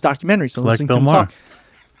watching his documentaries and listening to him talk.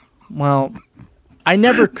 Well, I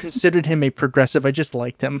never considered him a progressive. I just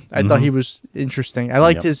liked him. I thought he was interesting. I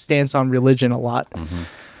liked his stance on religion a lot,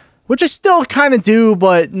 which I still kind of do,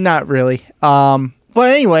 but not really. But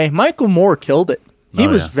anyway, Michael Moore killed it. He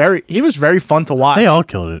was very fun to watch. They all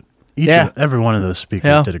killed it. Every one of those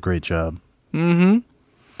speakers did a great job. Mm-hmm.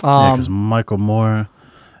 Because Michael Moore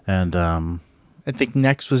and I think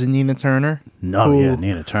next was Nina Turner.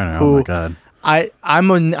 Nina Turner. Oh my God.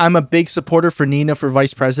 I'm a big supporter for Nina for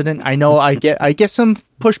vice president. I know I get some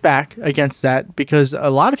pushback against that because a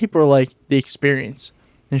lot of people are like the experience,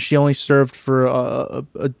 and she only served for a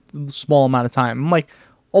small amount of time. I'm like,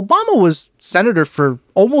 Obama was senator for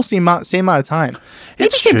almost the same amount of time.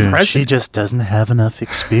 It's true. President. She just doesn't have enough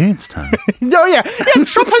experience time. No, yeah.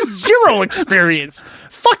 Trump has 0 experience.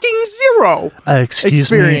 Fucking 0. Excuse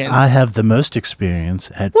me. I have the most experience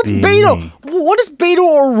at being Beto? me. What does Beto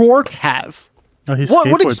O'Rourke have? Oh, he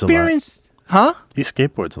skateboards what experience? A lot. Huh? He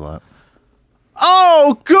skateboards a lot.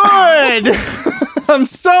 Oh, good. I'm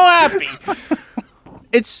so happy.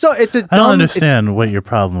 It's a dumb... I don't understand what your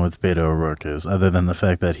problem with Beto O'Rourke is, other than the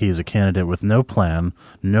fact that he's a candidate with no plan,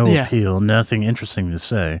 no appeal, nothing interesting to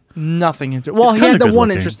say. Nothing. Well, he had the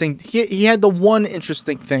one interesting... He had the one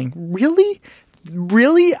interesting thing. Really?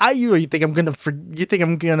 You think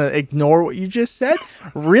I'm gonna ignore what you just said?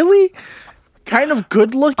 Really? Kind of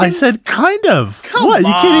good looking? I said kind of. Come what?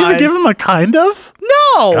 on. You can't even give him a kind of?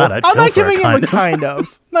 No! God, I'm not giving him a kind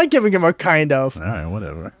of. Not giving him a kind of. All right,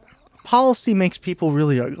 whatever. Policy makes people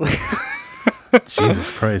really ugly. Jesus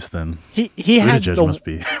Christ, then. He had Buttigieg must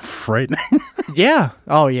be frightening. Yeah.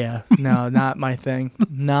 Oh, yeah. No, not my thing.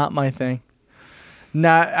 Not my thing.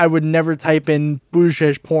 I would never type in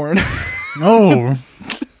Buttigieg porn. Oh.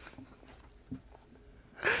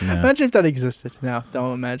 Yeah. Imagine if that existed. No,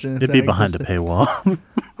 don't imagine. If It'd that be behind existed. a paywall.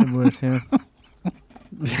 It would, yeah.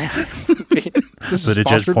 This is Buttigieg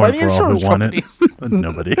sponsored by porn the for all who insurance want companies. it.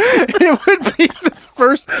 Nobody. It would be the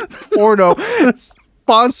first porno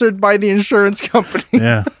sponsored by the insurance company.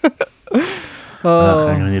 Yeah.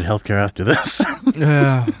 I'm gonna need healthcare after this.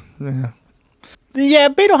 Yeah. Yeah,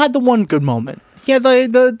 Beto had the one good moment. He had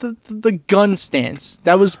the gun stance.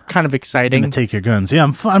 That was kind of exciting. Gonna take your guns.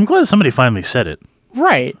 Yeah, I'm glad somebody finally said it.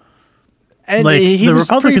 Right. And Like he the was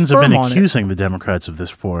Republicans pretty have been firm on it. accusing the Democrats of this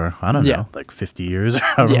for I don't know, Yeah. like 50 years or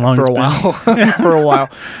however Yeah, long for it's a been. while. For a while.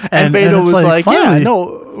 And And Beto it's was like, yeah, finally,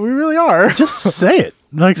 no, we really are. just say it.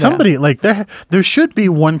 Like somebody, like there should be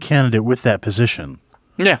one candidate with that position.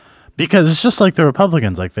 Yeah. Because it's just like the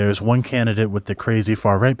Republicans. Like there's one candidate with the crazy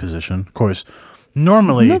far right position. Of course,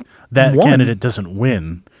 normally that one. candidate doesn't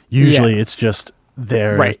win. Usually it's just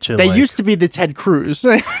there Right. to They like, used to be the Ted Cruz.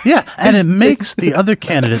 yeah, and it makes the other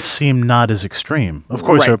candidates seem not as extreme. Of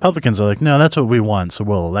course, the Right. Republicans are like, no, that's what we want, so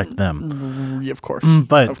we'll elect them. Of course.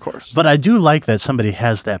 But of course. but I do like that somebody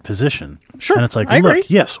has that position. Sure, and it's like, I look, agree.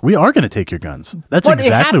 yes, we are going to take your guns. That's But exactly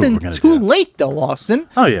it what we're happened going to too do. late, though, Austin.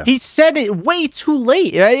 Oh, yeah. He said it way too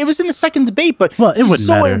late. It was in the second debate, but Well, it wouldn't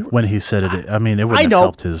so matter when he said it. I mean, it I wouldn't have know,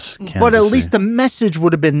 helped his candidacy. but at least the message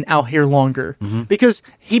would have been out here longer because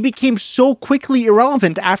he became so quickly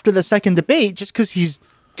irrelevant after the second debate just because he's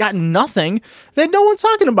gotten nothing that no one's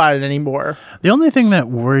talking about it anymore. The only thing that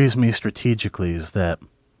worries me strategically is that,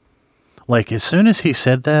 like, as soon as he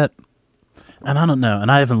said that, and I don't know,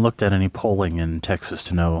 and I haven't looked at any polling in Texas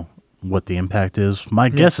to know what the impact is. My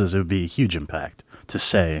guess is it would be a huge impact to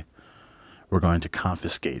say we're going to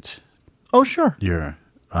confiscate Oh, sure. your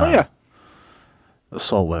Yeah.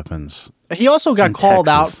 assault weapons. He also got in called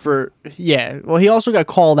out Texas. for, well, he also got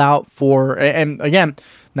called out for, and again,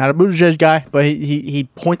 not a Buttigieg guy, but he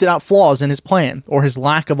pointed out flaws in his plan or his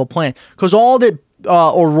lack of a plan. Because all that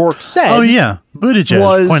O'Rourke said. Oh, yeah. Buttigieg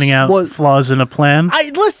was- pointing out was- flaws in a plan.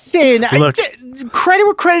 Listen, Look. Credit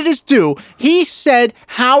where credit is due. He said,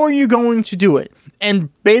 how are you going to do it? And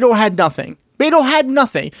Beto had nothing. Beto had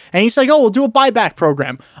nothing. And he's like, oh, we'll do a buyback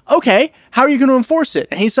program. Okay, how are you going to enforce it?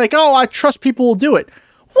 And he's like, oh, I trust people will do it.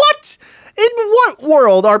 What? In what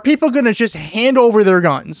world are people going to just hand over their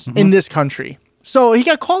guns in this country? So he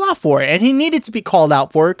got called out for it, and he needed to be called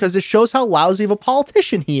out for it because it shows how lousy of a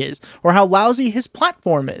politician he is or how lousy his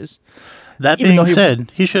platform is. That even though being he-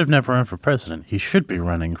 said, he should have never run for president. He should be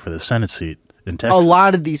running for the Senate seat in Texas. A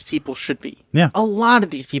lot of these people should be. Yeah. A lot of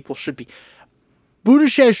these people should be.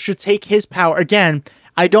 Buttigieg should take his power. Again,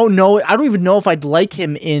 I don't know. I don't even know if I'd like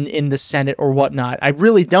him in the Senate or whatnot. I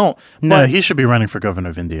really don't. No, But he should be running for governor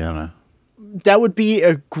of Indiana. that would be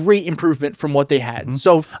a great improvement from what they had.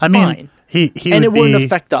 So, I mean, fine. he And would it wouldn't be-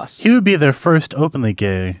 affect us. He would be their first openly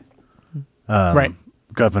gay Right.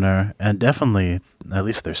 governor, and definitely at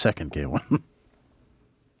least their second gay one.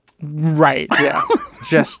 Right. Yeah.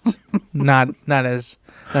 Just not as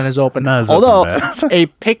open. Not as Although open, bad. a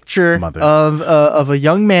picture Mother. of a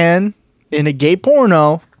young man in a gay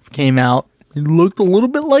porno came out. He looked a little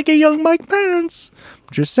bit like a young Mike Pence.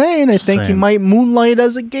 Just saying. I think he Saying. might moonlight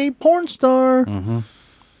as a gay porn star. And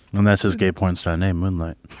that's his gay porn star name,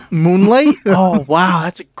 Moonlight. Moonlight? Oh, wow.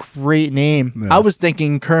 That's a great name. I was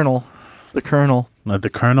thinking Colonel. The Colonel. The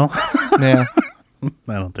Colonel? Yeah.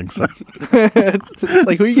 I don't think so. It's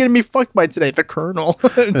like, who are you getting me fucked by today? The Colonel.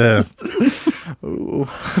 Yeah. Ooh.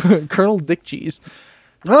 Colonel Dick Cheese.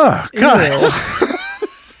 Oh, God.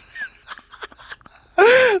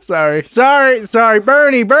 Sorry.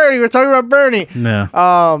 Bernie. We're talking about Bernie.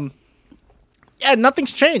 No. Yeah,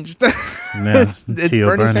 nothing's changed. Yeah, it's T.O.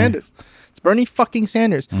 Bernie Bernie. Sanders. It's Bernie fucking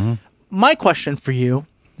Sanders. My question for you,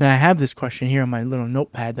 and I have this question here on my little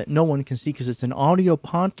notepad that no one can see because it's an audio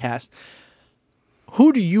podcast.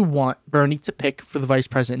 Who do you want Bernie to pick for the vice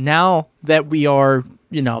president now that we are,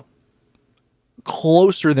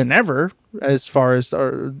 closer than ever as far as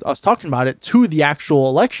us talking about it to the actual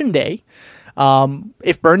election day?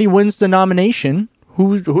 If Bernie wins the nomination,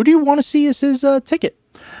 who do you want to see as his ticket?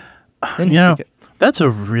 And his ticket? That's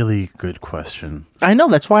a really good question. I know,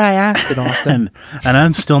 that's why I asked it, Austin. And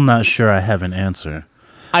I'm still not sure I have an answer.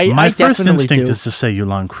 I My first definitely instinct do. is to say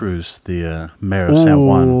Yulon Cruz, the mayor of San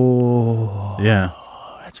Juan. Oh, Yeah.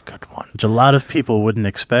 that's a good one. Which a lot of people wouldn't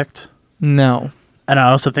expect. No. And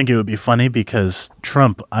I also think it would be funny because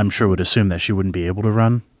Trump, I'm sure, would assume that she wouldn't be able to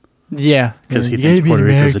run Yeah. because he You thinks gotta be Puerto an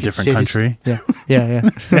Rico is a American different citizen. country. Yeah.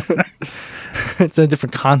 It's a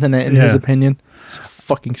different continent in his opinion. It's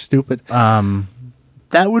fucking stupid.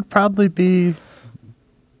 That would probably be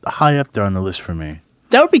high up there on the list for me.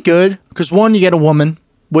 That would be good because one, you get a woman,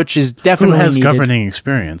 which is definitely Who has needed. governing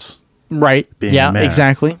experience. Right. being Yeah, a mayor.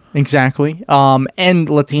 exactly. And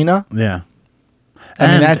Latina. Yeah. I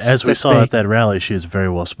mean, And that's as we saw big. at that rally, she is very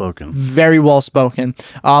well spoken. Very well spoken.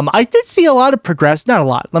 I did see a lot of not a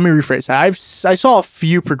lot. Let me rephrase that. I saw a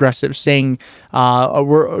few progressives saying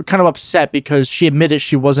were kind of upset because she admitted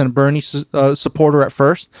she wasn't a Bernie supporter at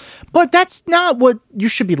first. But that's not what you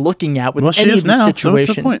should be looking at with Well, she any is of these now, so what's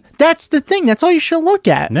the situations. point? That's the thing. That's all you should look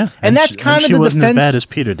at. Yeah. And that's kind of she the wasn't defense. as bad as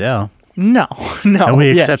Peter Dow. No. And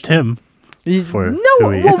we yeah. accept him for No, who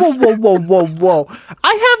he whoa, is. whoa.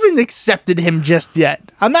 I haven't accepted him just yet.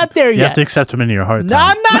 I'm not there You yet. have to accept him into your heart. No,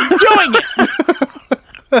 Tom. I'm not doing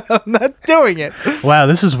it. I'm not doing it. Wow,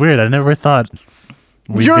 this is weird. I never thought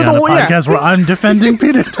we'd You're be on the a one- yeah. podcast where I'm defending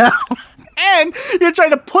Peter Dow. And you're trying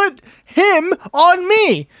to put him on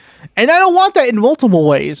me. And I don't want that in multiple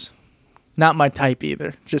ways. Not my type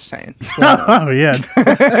either. Just saying. Oh, yeah.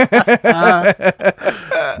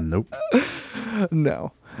 Nope.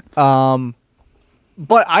 No.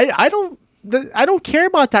 But I don't care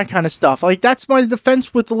about that kind of stuff. Like, that's my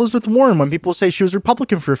defense with Elizabeth Warren when people say she was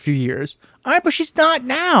Republican for a few years. All right, but she's not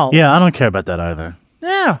now. Yeah, I don't care about that either.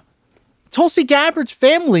 Yeah. Tulsi Gabbard's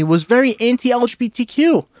family was very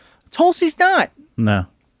anti-LGBTQ. Tulsi's not. No.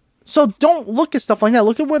 So don't look at stuff like that.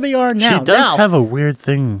 Look at where they are now. She does Now- have a weird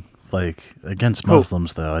thing, like, against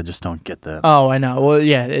Muslims, though. I just don't get that. Oh, I know. Well,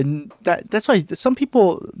 yeah, and that's why some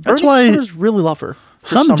people, That's Bernie why supporters really love her. For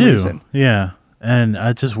Some do. reason. Yeah. And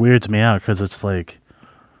it just weirds me out because it's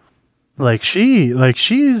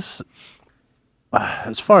she's,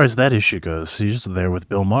 as far as that issue goes, she's there with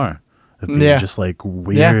Bill Maher. Of being Yeah. just like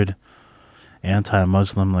weird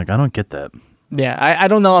anti-Muslim. Like, I don't get that. Yeah, I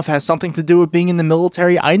don't know if it has something to do with being in the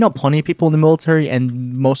military. I know plenty of people in the military,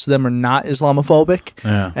 and most of them are not Islamophobic.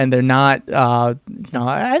 Yeah. And they're not, I'm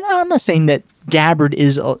not saying that Gabbard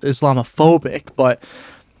is Islamophobic, but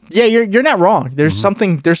yeah, you're not wrong. There's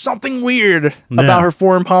something weird about Yeah. her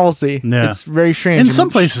foreign policy. Yeah. It's very strange. In some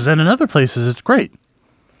places and in other places, it's great.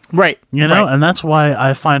 Right. You know? Right. And that's why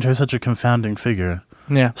I find her such a confounding figure.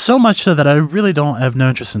 Yeah. So much so that I really don't have no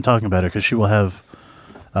interest in talking about her because she will have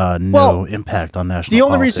no impact on national The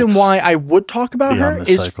only politics reason why I would talk about her beyond this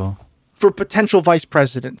is cycle. for potential vice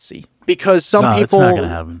presidency, because some No, it's people not gonna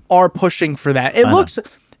happen. are pushing for that. It I know. looks.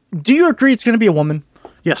 Do you agree it's going to be a woman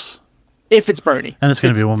Yes. if it's Bernie? And it's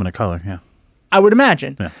going to be a woman of color, yeah. I would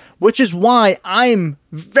imagine. Yeah. Which is why I'm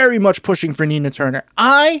very much pushing for Nina Turner.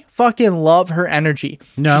 I fucking love her energy.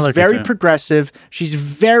 No, I She's like her very too. progressive. She's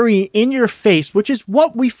very in your face, which is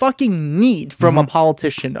what we fucking need from Mm-hmm. a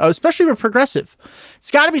politician, especially a progressive. It's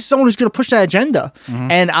got to be someone who's going to push that agenda.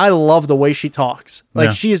 And I love the way she talks. Like, Mm-hmm.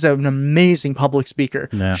 Yeah. she is an amazing public speaker.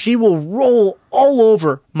 Yeah. She will roll all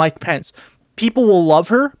over Mike Pence. People will love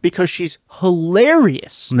her because she's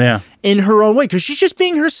hilarious Yeah. in her own way, because she's just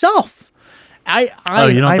being herself. You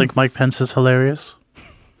don't think Mike Pence is hilarious?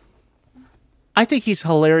 I think he's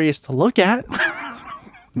hilarious to look at.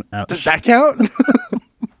 Ouch. Does that count? Is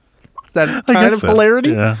that I kind guess of so.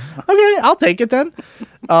 hilarity? Yeah. Okay, I'll take it then.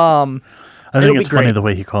 I It'll think be it's funny great. the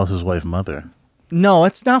way he calls his wife mother. No,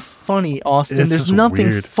 it's not funny, Austin. It's There's just nothing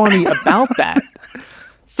weird. funny about that.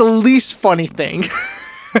 It's the least funny thing.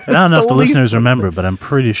 And I don't know if the the least listeners funny remember, but I'm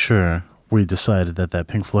pretty sure we decided that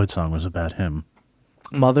Pink Floyd song was about him.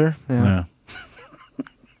 Mother? Yeah. Yeah.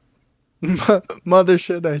 Mother,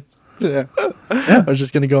 should I? Yeah. I was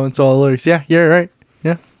just going to go into all the lyrics. Yeah, you're right.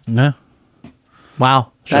 Yeah. Yeah.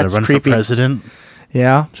 Wow. Should That's I run creepy. for president?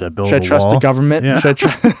 Yeah. Should I build Should I a trust wall? the government? Yeah. Should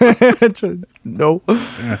I no.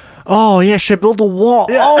 Oh yeah, should I build a wall?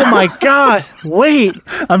 Oh my god! Wait,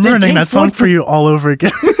 I'm Did learning Pink that song Floyd for you all over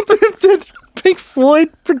again. did Pink Floyd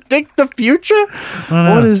predict the future?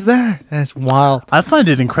 know. What is that? That's wild. I find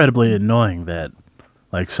it incredibly annoying that,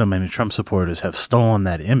 like, so many Trump supporters have stolen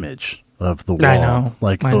that image of the wall. I know.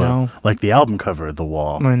 Like I know. like the album cover of the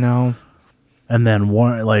wall, I know. and then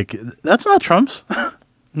like that's not Trump's.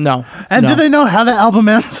 No. And no. do they know how the album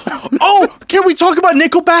ends? Oh, can we talk about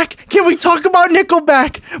Nickelback? Can we talk about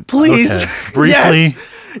Nickelback, please? Okay, briefly. Yes.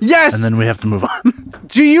 Yes. And then we have to move on.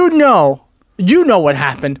 Do you know? You know what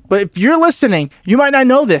happened, but if you're listening, you might not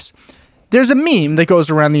know this. There's a meme that goes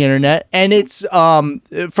around the internet, and it's from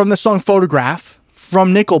the song "Photograph"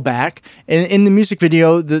 from Nickelback. And in the music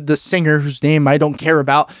video, the singer, whose name I don't care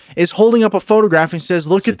about, is holding up a photograph and says,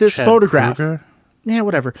 "Look at this Chad photograph." Kroeger? Yeah,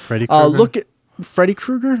 whatever. Freddy Krueger? Look at Freddy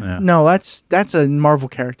Krueger. Yeah. No, that's a Marvel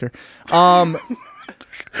character. Oh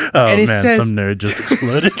And it man, says- some nerd just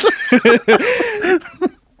exploded.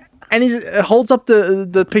 And he holds up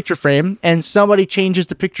the picture frame, and somebody changes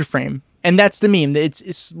the picture frame. And that's the meme.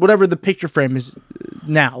 It's whatever the picture frame is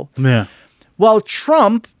now. Yeah. Well,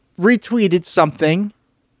 Trump retweeted something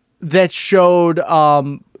that showed, it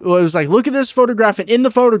was like, look at this photograph. And in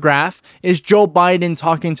the photograph is Joe Biden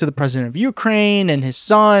talking to the president of Ukraine and his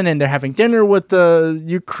son. And they're having dinner with the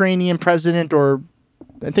Ukrainian president, or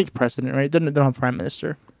I think president, right? They don't have prime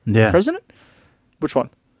minister. Yeah. President? Which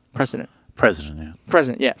one? President. President, yeah.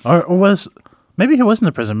 President, yeah. Or was... Maybe he wasn't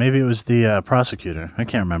the president. Maybe it was the prosecutor. I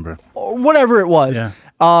can't remember. Or whatever it was. Yeah.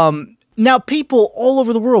 Now, people all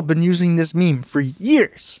over the world have been using this meme for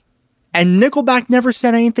years. And Nickelback never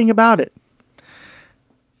said anything about it.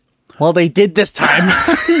 Well, they did this time.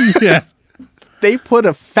 Yeah. They put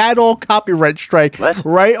a fat old copyright strike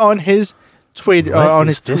right on his tweet, on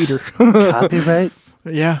his Twitter. Copyright?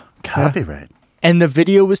 Yeah. Copyright. And the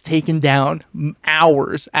video was taken down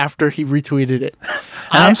hours after he retweeted it.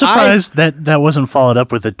 And I'm surprised that wasn't followed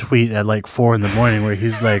up with a tweet at like 4 a.m. where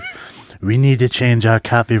he's like, we need to change our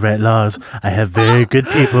copyright laws. I have very good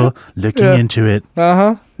people looking into it.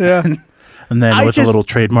 Uh-huh. Yeah. And then with a little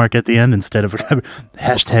trademark at the end instead of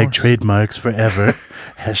hashtag trademarks forever.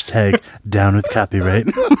 Hashtag down with copyright.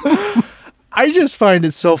 I just find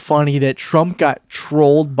it so funny that Trump got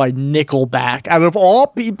trolled by Nickelback out of all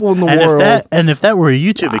people in the world. If that were a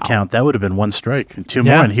YouTube account, that would have been one strike. Two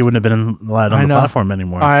more, and he wouldn't have been allowed on the platform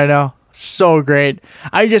anymore. I know. So great.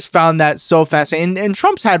 I just found that so fascinating. And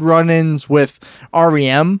Trump's had run-ins with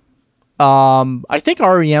REM. I think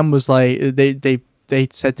REM was like, they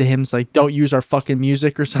said to him, like, don't use our fucking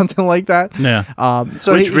music or something like that. Yeah.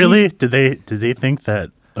 So really? Did they think that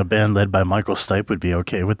a band led by Michael Stipe would be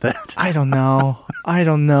okay with that? I don't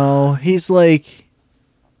know. He's like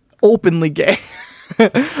openly gay.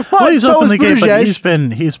 Well, he's openly gay, but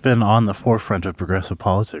he's been on the forefront of progressive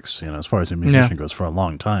politics, as far as a musician goes, for a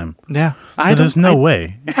long time. Yeah. There's no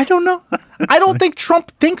way. I don't know. I don't think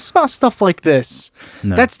Trump thinks about stuff like this.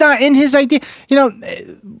 No. That's not in his idea.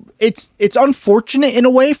 It's unfortunate in a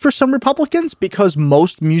way for some Republicans, because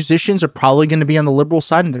most musicians are probably going to be on the liberal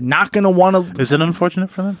side, and they're not going to want to. Is it unfortunate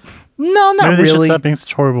for them? No, not Maybe they really. should stop being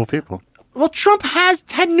such horrible people. Well, Trump has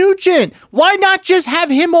Ted Nugent. Why not just have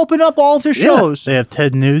him open up all of his shows? They have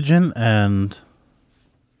Ted Nugent and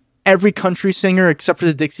every country singer except for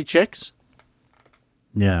the Dixie Chicks.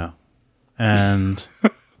 Yeah. And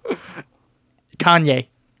Kanye.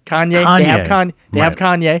 They have Kanye. Have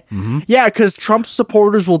Kanye. Mm-hmm. Yeah, because Trump's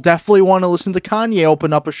supporters will definitely want to listen to Kanye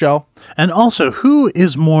open up a show. And also, who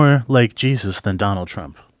is more like Jesus than Donald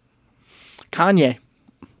Trump? Kanye.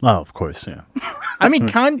 Oh, of course, yeah. I mean,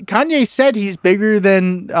 Kanye said he's bigger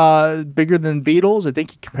than Beatles. I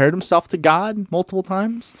think he compared himself to God multiple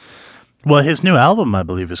times. Well, his new album, I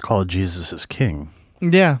believe, is called Jesus is King.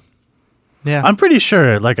 Yeah. Yeah. I'm pretty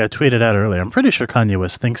sure, like I tweeted out earlier, I'm pretty sure Kanye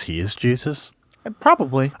West thinks he is Jesus.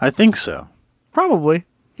 Probably. I think so. Probably.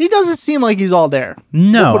 He doesn't seem like he's all there.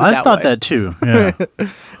 No, I thought that too. Yeah.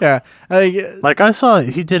 Yeah. Like I saw,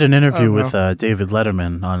 he did an interview with David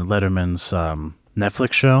Letterman on Letterman's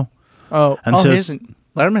Netflix show.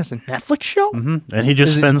 Letterman has a Netflix show? Mm-hmm. And he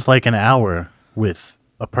just spends like an hour with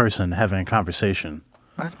a person having a conversation.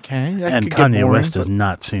 Okay. And Kanye West does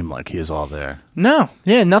not seem like he is all there. No.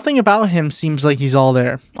 Yeah, nothing about him seems like he's all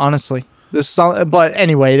there, honestly. But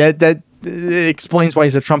anyway, that explains why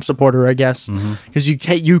he's a Trump supporter, I guess. Because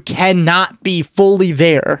you cannot be fully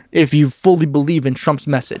there if you fully believe in Trump's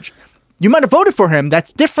message. You might have voted for him.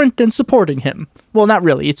 That's different than supporting him. Well, not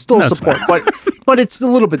really. It's still support, but it's a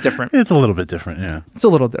little bit different. It's a little bit different, yeah. It's a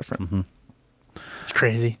little different. Mm-hmm. It's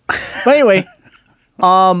crazy. But anyway,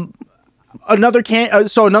 another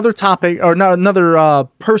topic, or another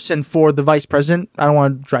person for the vice president. I don't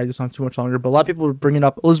want to drag this on too much longer, but a lot of people are bringing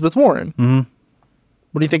up Elizabeth Warren. Mm-hmm.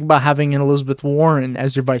 What do you think about having an Elizabeth Warren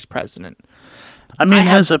as your vice president? I mean,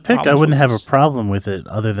 as a pick, I wouldn't have a problem with it,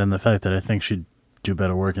 other than the fact that I think she'd do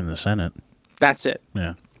better work in the Senate. That's it.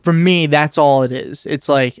 Yeah. For me, that's all it is. It's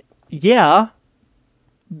like, yeah,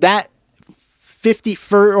 that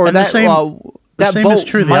 51st or and that the same vote is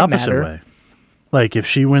true the opposite matter. way. Like if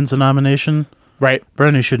she wins the nomination, right?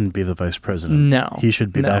 Bernie shouldn't be the vice president. No, he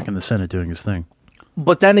should be back in the Senate doing his thing.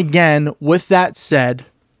 But then again, with that said,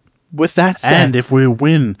 and if we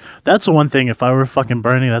win, that's the one thing. If I were fucking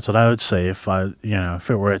Bernie, that's what I would say. If if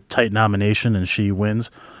it were a tight nomination and she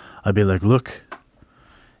wins, I'd be like, look,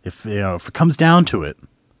 if it comes down to it,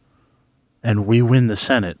 and we win the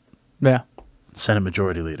Senate, Senate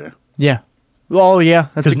Majority Leader, well, yeah,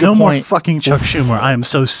 that's a good point. More fucking Chuck Schumer. I am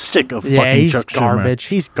so sick of fucking Chuck Schumer.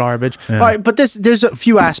 He's garbage. Yeah. All right, but there's a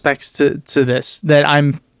few aspects to this that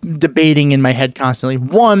I'm debating in my head constantly.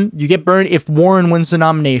 One, you get Bernie if Warren wins the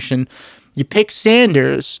nomination. You pick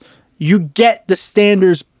Sanders, you get the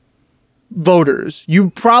Sanders voters. You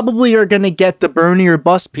probably are going to get the Bernie or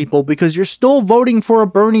bust people because you're still voting for a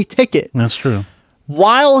Bernie ticket. That's true.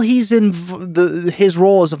 While he's in his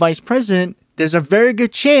role as a vice president, there's a very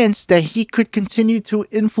good chance that he could continue to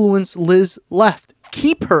influence Liz left.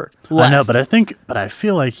 Keep her left. I know, but I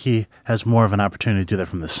feel like he has more of an opportunity to do that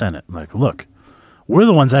from the Senate. Like, look, we're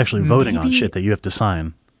the ones actually voting on shit that you have to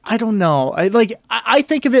sign. I don't know. I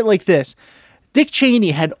think of it like this. Dick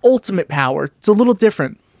Cheney had ultimate power. It's a little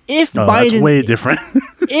different. If Biden, that's way different.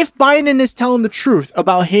 If Biden is telling the truth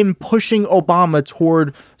about him pushing Obama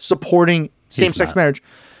toward supporting same-sex marriage,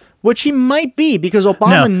 which he might be because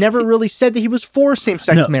Obama never really said that he was for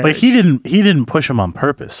same-sex marriage. But he didn't push him on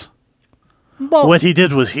purpose. Well, what he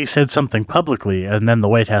did was he said something publicly, and then the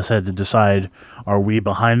White House had to decide: are we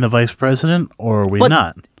behind the vice president or are we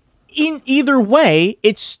not? In either way,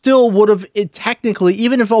 it still would have technically,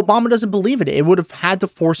 even if Obama doesn't believe it would have had to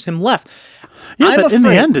force him left. Yeah, but in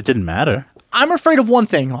the end, it didn't matter. I'm afraid of one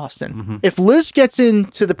thing, Austin. Mm-hmm. If Liz gets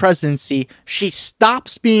into the presidency, she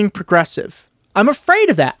stops being progressive. I'm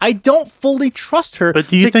afraid of that. I don't fully trust her. But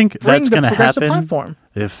do you think that's going to happen platform.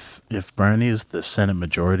 if Bernie is the Senate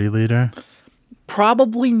Majority Leader?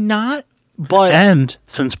 Probably not. But and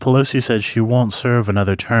since Pelosi said she won't serve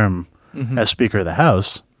another term as Speaker of the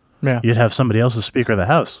House, you'd have somebody else as Speaker of the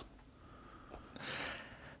House.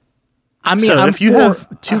 I mean, so if you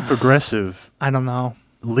have two progressive, I don't know,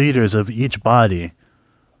 leaders of each body,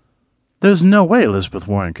 there's no way Elizabeth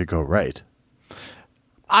Warren could go right.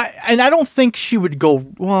 I don't think she would go.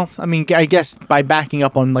 Well, I mean, I guess by backing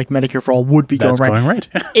up on like Medicare for All would be going right.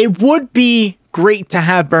 It would be great to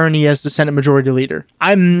have Bernie as the Senate Majority Leader.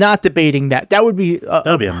 I'm not debating that. That would be a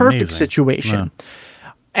perfect amazing situation. Yeah.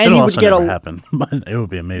 And it'll also never happen, but it would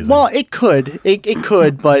be amazing. Well, it could. It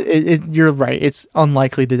could, but you're right. It's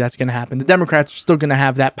unlikely that that's going to happen. The Democrats are still going to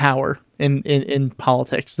have that power in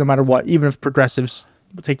politics, no matter what, even if progressives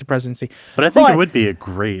take the presidency. But I think it would be a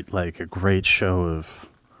great show of,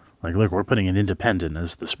 like, look, we're putting an independent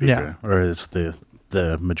as the speaker or as the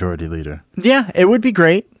majority leader. Yeah, it would be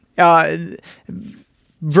great.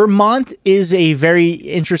 Vermont is a very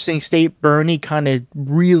interesting state. Bernie kind of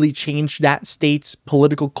really changed that state's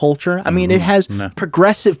political culture. I mean, it has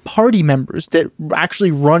progressive party members that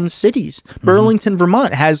actually run cities. Burlington,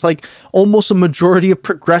 Vermont has like almost a majority of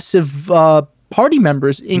progressive party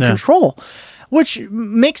members in control, which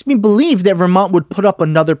makes me believe that Vermont would put up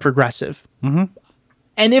another progressive.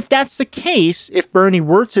 And if that's the case, if Bernie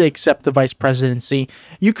were to accept the vice presidency,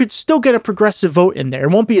 you could still get a progressive vote in there.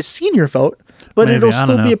 It won't be a senior vote, but it'll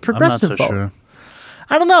still be a progressive vote. Sure.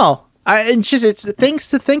 I don't know. It's things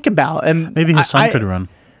to think about. And maybe his son could run.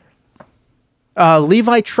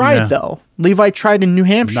 Levi tried though. Levi tried in New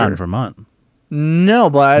Hampshire, not in Vermont. No,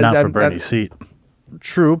 but not for Bernie's seat.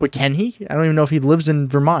 True, but can he? I don't even know if he lives in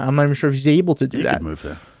Vermont. I'm not even sure if he's able to do that. He could move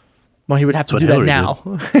there. Well, he would have to do that now.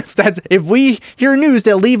 If we hear news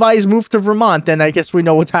that Levi's moved to Vermont, then I guess we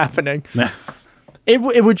know what's happening. It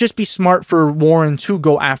would just be smart for Warren to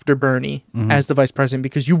go after Bernie as the vice president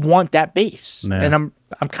because you want that base. And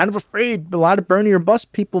I'm kind of afraid a lot of Bernie or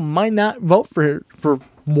bust people might not vote for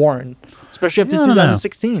Warren, especially after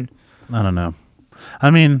 2016. I don't know. I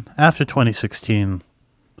mean, after 2016,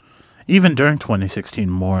 even during 2016,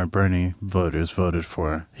 more Bernie voters voted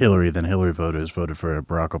for Hillary than Hillary voters voted for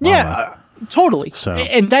Barack Obama. Yeah, totally. So,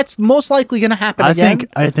 and that's most likely going to happen again.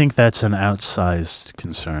 I think that's an outsized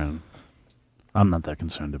concern. I'm not that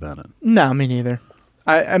concerned about it. No, me neither.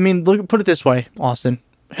 I mean, put it this way, Austin.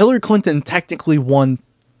 Hillary Clinton technically won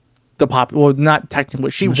the not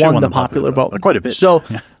technically. She won the popular vote. Quite a bit.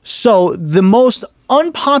 So the most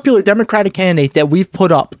unpopular Democratic candidate that we've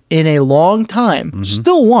put up in a long time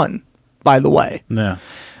still won, by the way. Yeah.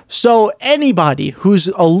 So anybody who's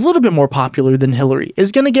a little bit more popular than Hillary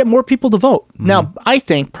is going to get more people to vote. Now, I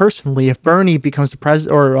think personally, if Bernie becomes the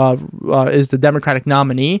president or is the Democratic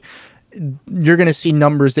nominee, you're going to see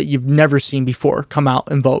numbers that you've never seen before come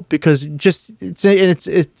out and vote because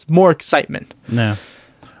it's more excitement. Yeah.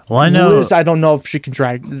 Well, I know Liz, I don't know if she can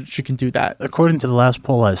do that. According to the last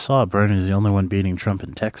poll I saw, Bernie is the only one beating Trump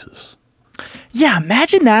in Texas. Yeah,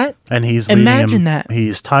 imagine that. And he's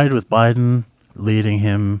He's tied with Biden, leading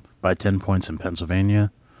him by 10 points in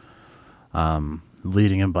Pennsylvania.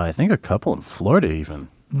 Leading him by I think a couple in Florida even.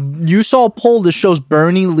 You saw a poll that shows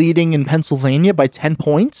Bernie leading in Pennsylvania by 10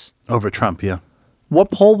 points? Over Trump, yeah.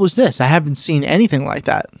 What poll was this? I haven't seen anything like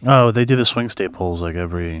that. Oh, they do the swing state polls like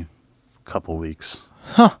every couple weeks.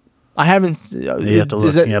 Huh. I haven't. You have to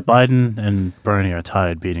look. Yeah, Biden and Bernie are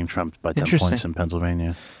tied, beating Trump by 10 points in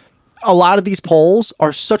Pennsylvania. A lot of these polls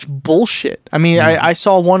are such bullshit. I mean, I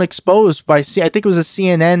saw one exposed by I think it was a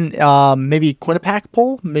CNN, maybe Quinnipiac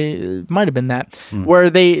poll, it might have been that, where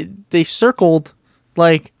they circled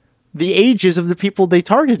like the ages of the people they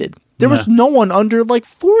targeted. There was no one under like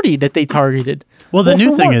 40 that they targeted. Well, the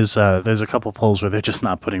new thing is there's a couple polls where they're just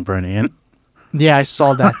not putting Bernie in. Yeah, I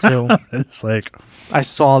saw that too. It's like I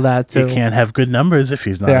saw that too. You can't have good numbers if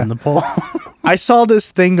he's not in the poll. I saw this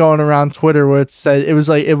thing going around Twitter where it said it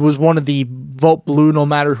was one of the vote blue no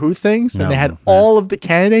matter who things, and they had all of the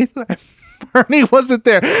candidates. Bernie wasn't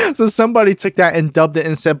there, so somebody took that and dubbed it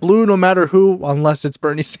and said blue no matter who, unless it's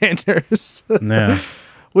Bernie Sanders. Yeah,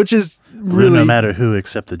 which is blue really no matter who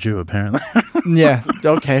except the Jew, apparently. Yeah.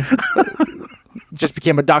 Okay. Just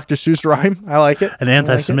became a Dr. Seuss rhyme. I like it. An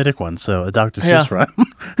anti-Semitic one, so a Dr. Seuss rhyme.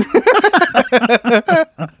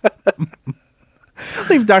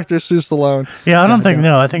 Leave Dr. Seuss alone. Yeah, I don't think.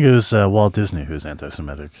 No, I think it was Walt Disney who's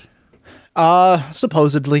anti-Semitic.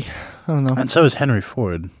 Supposedly. I don't know. And so is Henry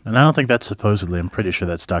Ford. And I don't think that's supposedly. I'm pretty sure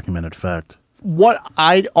that's documented fact.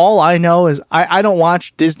 All I know is I don't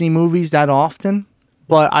watch Disney movies that often,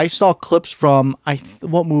 but I saw clips from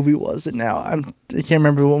what movie was it now? I can't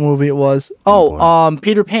remember what movie it was.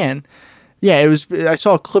 Peter Pan. Yeah, it was. I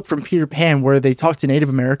saw a clip from Peter Pan where they talked to Native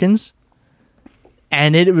Americans,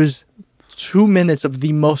 and it was 2 minutes of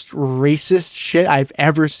the most racist shit I've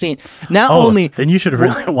ever seen. Not only then you should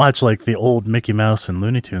really watch like the old Mickey Mouse and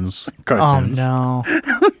Looney Tunes cartoons. Oh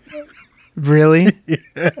no. Really?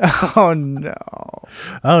 Yeah. Oh no.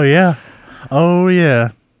 Oh yeah. Oh yeah.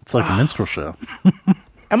 It's like a minstrel show.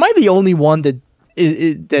 Am I the only one that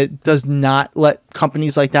that does not let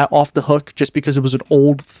companies like that off the hook just because it was an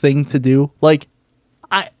old thing to do? Like,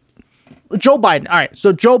 Joe Biden. All right,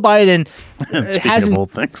 so Joe Biden hasn't of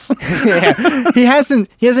old things. Yeah, he hasn't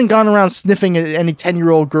gone around sniffing at any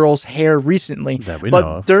 10-year-old girl's hair recently. That we know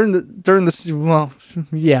of. During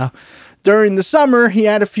the summer, he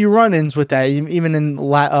had a few run-ins with that, even in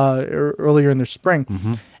earlier in the spring.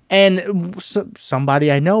 Mm-hmm. And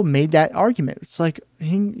somebody I know made that argument. It's like,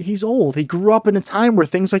 he's old. He grew up in a time where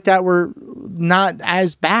things like that were not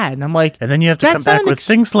as bad. And I'm like... And then you have to come back with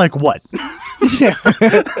things like what? Yeah.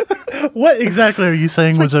 What exactly are you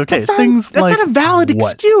saying was okay? That's not a valid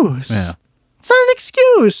excuse. Yeah. It's not an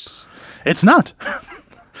excuse. It's not.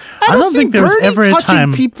 I don't think there was ever a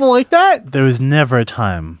time... people like that. There was never a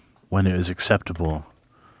time when it was acceptable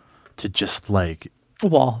to just like...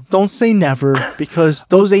 Well, don't say never, because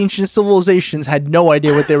those ancient civilizations had no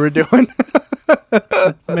idea what they were doing.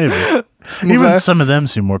 Maybe. Even some of them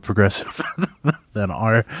seem more progressive than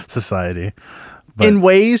our society. But, in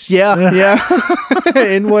ways, yeah.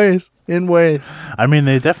 In ways. I mean,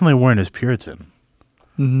 they definitely weren't as Puritan.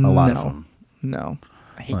 A lot of them. No.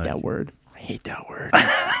 I hate that word.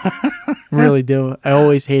 Really do. I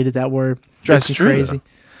always hated that word. Drives me crazy.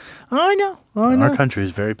 I know. Our country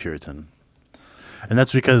is very Puritan. And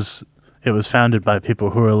that's because it was founded by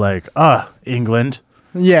people who are like, England.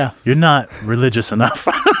 Yeah. You're not religious enough.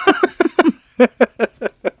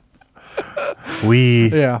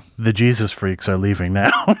 The Jesus freaks are leaving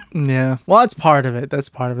now. Yeah. Well, that's part of it.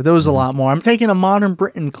 There was a lot more. I'm taking a modern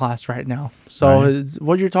Britain class right now. So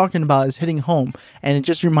what you're talking about is hitting home. And it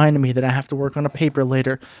just reminded me that I have to work on a paper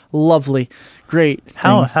later. Lovely. Great.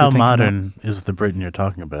 How modern is the Britain you're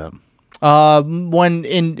talking about? When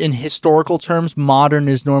in historical terms, modern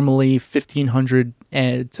is normally 1500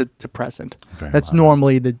 to present. That's modern.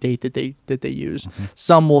 Normally the date that they use. Mm-hmm.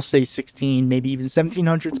 Some will say 16, maybe even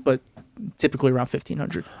 1700s, but typically around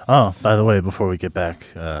 1500. Oh, by the way, before we get back,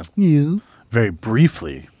 very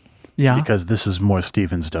briefly, because this is more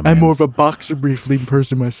Steven's domain. I'm more of a boxer briefly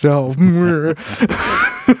person myself.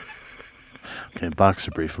 Okay,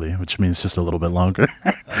 boxer briefly, which means just a little bit longer.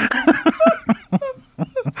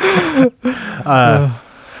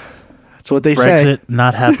 That's what they say. Brexit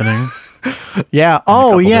not happening. Yeah.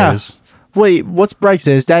 Oh, yeah. Days. Wait, what's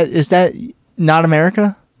Brexit? Is that not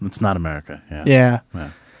America? It's not America. Yeah. Yeah.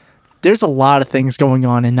 There's a lot of things going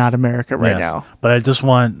on in not America right now. But I just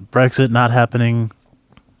want Brexit not happening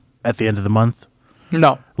at the end of the month.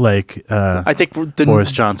 No. Like I think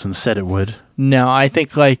Boris Johnson said it would. No, I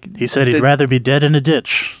think like he said he'd rather be dead in a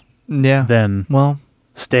ditch. Yeah. Than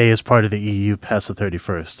stay as part of the EU past the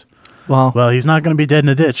 31st. Well, he's not going to be dead in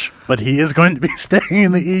a ditch, but he is going to be staying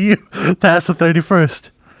in the EU past the 31st.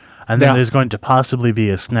 And then there's going to possibly be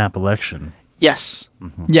a snap election. Yes.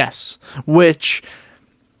 Mm-hmm. Yes. Which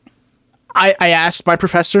I asked my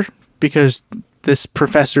professor, because this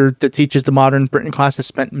professor that teaches the modern Britain class has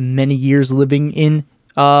spent many years living in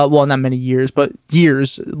well, not many years, but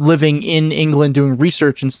years living in England doing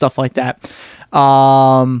research and stuff like that.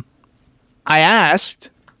 I asked,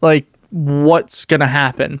 like, what's going to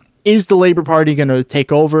happen? Is the Labour Party going to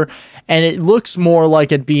take over? And it looks more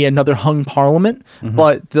like it'd be another hung parliament,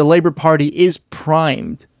 but the Labour Party is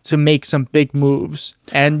primed to make some big moves.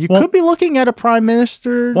 And you could be looking at a prime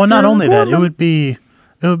minister. Well, not only that, it would be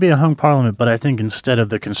a hung parliament, but I think instead of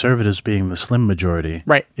the Conservatives being the slim majority,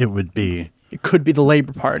 right, it could be the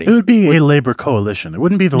Labour Party. It would be a Labour coalition. It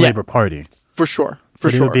wouldn't be the Labour Party. For sure.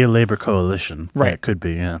 It would be a Labour coalition. Right. Yeah, it could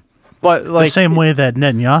be, yeah. But like the same way that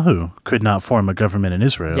Netanyahu could not form a government in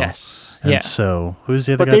Israel. Yes. And so, who's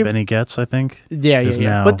the other guy? Benny Gantz, I think?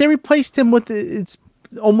 Yeah. But they replaced him with it's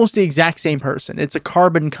almost the exact same person. It's a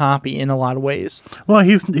carbon copy in a lot of ways. Well,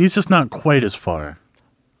 he's just not quite as far.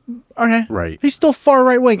 Okay. Right. He's still far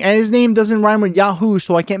right wing, and his name doesn't rhyme with Yahoo,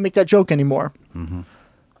 so I can't make that joke anymore. Mm-hmm.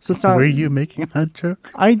 So it's not. Were you making that joke?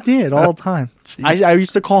 I did all the time. I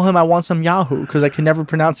used to call him I want some Yahoo because I can never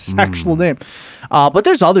pronounce his actual name. But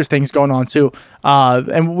there's other things going on too.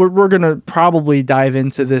 And we're going to probably dive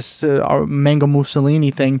into this Mango Mussolini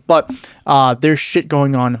thing. But there's shit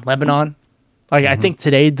going on in Lebanon. Like I think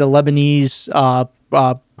today the Lebanese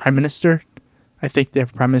prime minister, I think their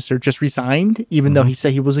prime minister just resigned, even though he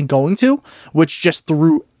said he wasn't going to, which just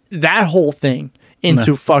threw that whole thing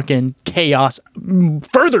into fucking chaos,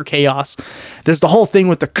 further chaos. There's the whole thing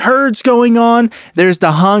with the Kurds going on. There's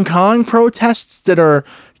the Hong Kong protests that are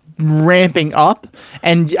ramping up.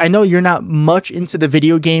 And I know you're not much into the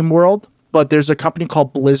video game world, but there's a company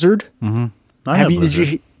called Blizzard. Mm-hmm.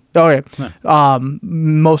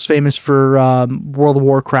 Most famous for World of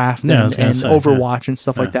Warcraft and Overwatch and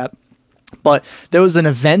stuff like that. But there was an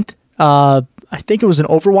event, I think it was an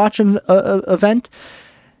Overwatch event,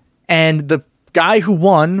 and the guy who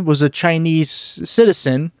won was a Chinese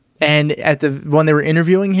citizen, and when they were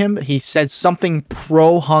interviewing him, he said something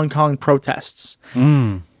pro Hong Kong protests.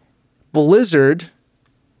 Blizzard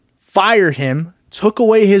fired him, took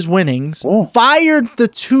away his winnings, fired the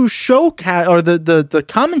two the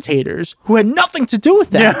commentators who had nothing to do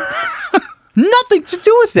with that. Yeah. Nothing to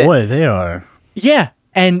do with it. Boy, they are. Yeah.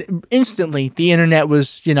 And instantly, the internet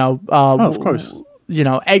was, of course,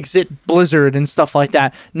 exit Blizzard and stuff like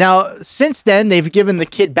that. Now, since then, they've given the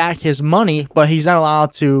kid back his money, but he's not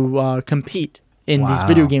allowed to compete in these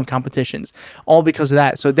video game competitions, all because of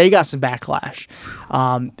that. So they got some backlash.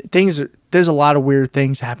 There's a lot of weird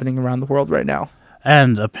things happening around the world right now.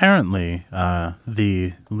 And apparently,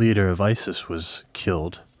 the leader of ISIS was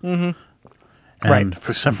killed. Mm-hmm. And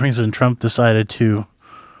for some reason, Trump decided to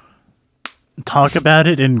talk about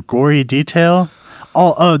it in gory detail.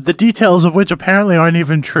 The details of which apparently aren't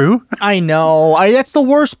even true. I know. That's the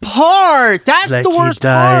worst part. That's like the worst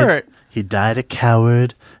part. He died a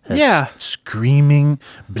coward. Screaming,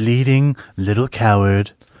 bleeding little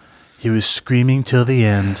coward. He was screaming till the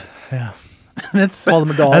end. Yeah. Call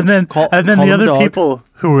him a dog. And then the other people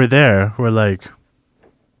who were there were like,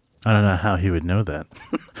 I don't know how he would know that.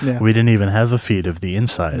 Yeah. We didn't even have a feed of the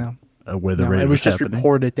inside. No. Where the raid it was just happening.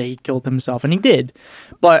 reported that he killed himself, and he did.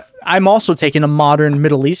 But I'm also taking a modern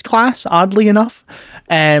Middle East class, oddly enough,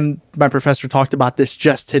 and my professor talked about this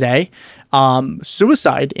just today.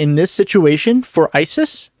 Suicide in this situation for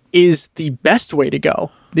ISIS is the best way to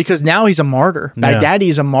go, because now he's a martyr. Baghdadi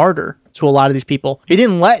is a martyr to a lot of these people. He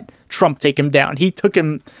didn't let Trump take him down. He took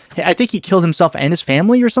him. I think he killed himself and his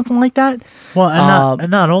family or something like that. Well,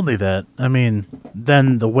 and not only that, I mean,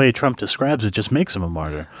 then the way Trump describes it just makes him a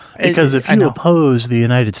martyr. Because if you oppose the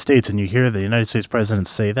United States and you hear the United States president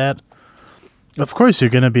say that, of course you're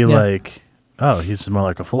going to be like, oh, he's more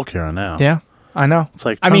like a folk hero now. Yeah, I know. It's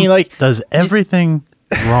like Trump does everything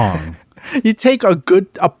wrong. You take a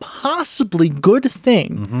possibly good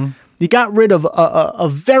thing. Mm-hmm. You got rid of a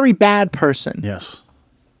very bad person. Yes.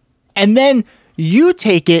 And then you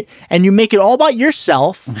take it and you make it all about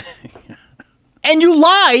yourself. And you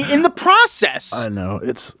lie in the process. I know.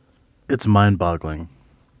 It's mind-boggling.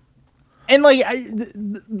 And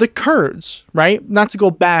the Kurds, right? Not to go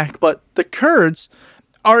back, but the Kurds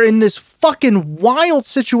are in this fucking wild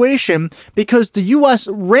situation because the U.S.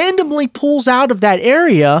 randomly pulls out of that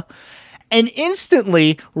area, and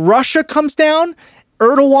instantly Russia comes down,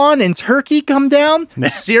 Erdogan and Turkey come down,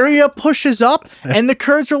 Syria pushes up, and the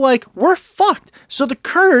Kurds are like, we're fucked. So the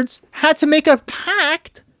Kurds had to make a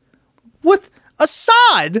pact with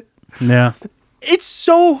Assad. Yeah. It's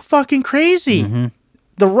so fucking crazy. Mm-hmm.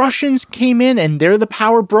 The Russians came in and they're the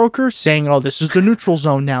power broker saying, oh, this is the neutral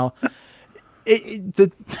zone now.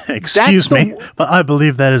 Excuse me, but I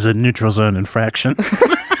believe that is a neutral zone infraction.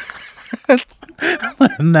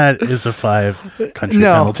 And that is a 5 country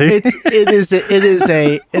No, penalty. it is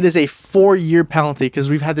a 4-year penalty because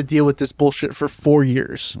we've had to deal with this bullshit for 4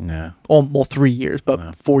 years. Yeah. Oh, well, 3 years,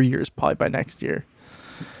 but 4 years probably by next year.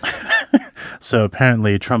 So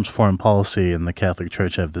apparently Trump's foreign policy and the Catholic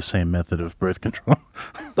Church have the same method of birth control.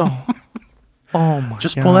 Oh my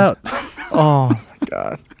Just God. pull out. Oh my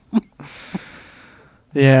God.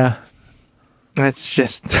 Yeah. That's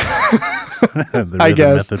just The I rhythm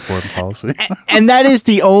guess. method foreign policy. and that is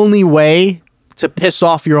the only way to piss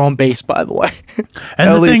off your own base, by the way. And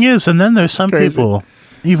At the thing least- is, and then there's some Crazy. people,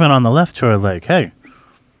 even on the left, who are like, hey,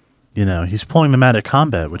 he's pulling them out of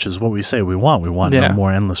combat, which is what we say we want. We want Yeah. no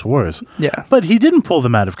more endless wars. Yeah. But he didn't pull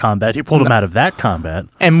them out of combat. He pulled them out of that combat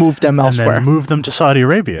And move them and elsewhere. then moved them to Saudi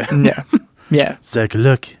Arabia. Yeah. Yeah. It's like,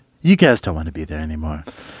 look, you guys don't want to be there anymore.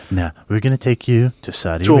 No, we're going to take you to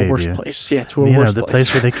Saudi To a Arabia. worse place. Yeah, to a worse the place.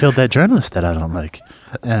 place where they killed that journalist that I don't like.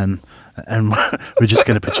 And we're just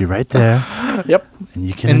going to put you right there. Yep. And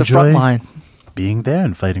you can In the front enjoy line. being there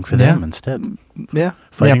and fighting for Yeah. them instead. Yeah.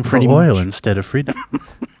 Fighting yeah, for oil instead of freedom.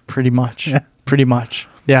 Pretty much. Pretty much.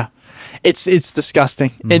 Yeah. It's disgusting.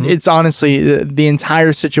 Mm-hmm. It's honestly, the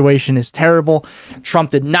entire situation is terrible. Trump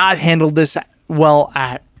did not handle this well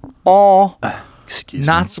at all. Excuse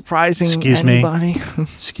Not me. surprising Excuse me. anybody.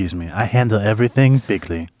 Excuse me. I handle everything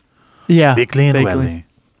bigly. Yeah. Bigly and welly.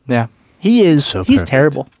 Yeah. He is. So he's perfect.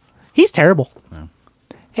 terrible. He's terrible.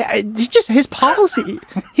 Yeah, he just his policy.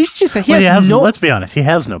 He's just he Well, has no. let's be honest. He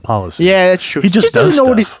has no policy. Yeah, that's true. He just does doesn't know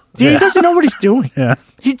what he's. stuff. He Yeah. doesn't know what he's doing. Yeah.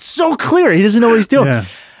 He's so clear. He doesn't know what he's doing. Yeah.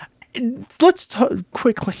 Let's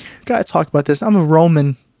quickly. Gotta talk about this. I'm a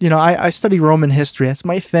Roman. I study Roman history. That's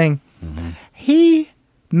my thing. Mm-hmm. He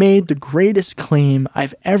made the greatest claim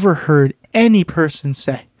I've ever heard any person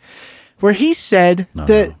say, where he said No,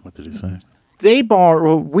 that no. What did he say?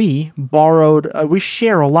 we borrowed, we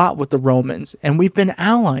share a lot with the Romans, and we've been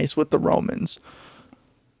allies with the Romans.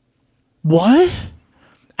 What?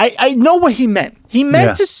 I know what he meant. He meant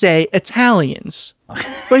Yeah. to say Italians,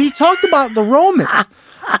 but he talked about the Romans.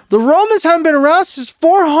 The Romans haven't been around since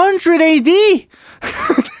 400 AD.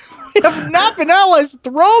 We have not been allies with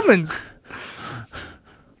the Romans.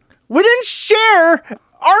 We didn't share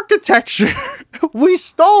architecture. We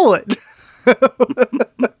stole it.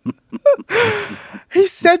 He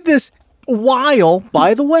said this while,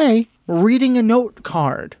 by the way, reading a note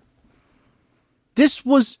card. This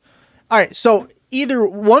was... All right, so either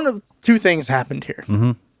one of two things happened here.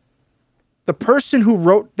 Mm-hmm. The person who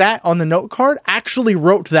wrote that on the note card actually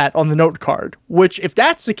wrote that on the note card, which, if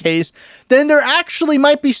that's the case, then there actually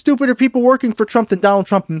might be stupider people working for Trump than Donald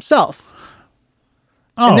Trump himself.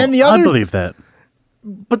 Oh, And then the I other- believe that.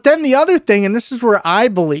 But then the other thing, and this is where I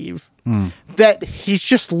believe that he's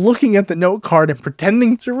just looking at the note card and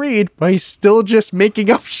pretending to read, but he's still just making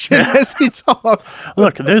up shit as he talks.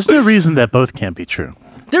 Look, there's no reason that both can't be true.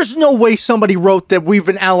 There's no way somebody wrote that we've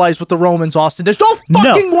been allies with the Romans, Austin. There's no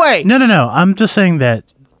fucking way. No. I'm just saying that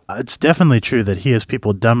it's definitely true that he has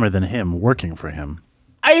people dumber than him working for him.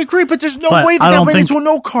 I agree, but there's no But way I that don't ran think- into a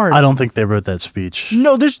note card. I don't think they wrote that speech.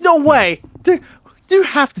 No, there's no way. You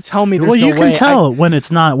have to tell me there's Well, no way. you can tell when it's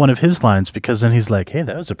not one of his lines because then he's like, hey,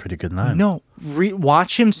 that was a pretty good line. No,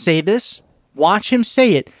 watch him say this. Watch him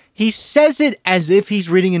say it. He says it as if he's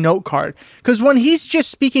reading a note card. Because when he's just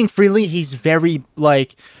speaking freely, he's very,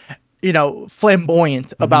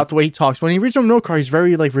 flamboyant about the way he talks. When he reads from a note card, he's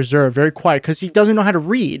very, reserved, very quiet, because he doesn't know how to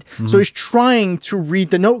read. So he's trying to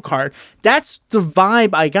read the note card. That's the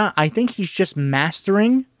vibe I got. I think he's just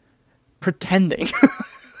mastering pretending.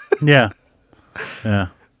 Yeah. Yeah.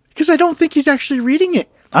 Because I don't think he's actually reading it.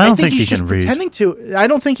 I don't think he's he just can read. pretending to. I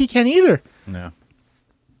don't think he can either. Yeah.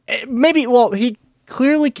 Maybe, he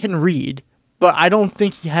clearly can read, but I don't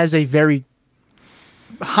think he has a very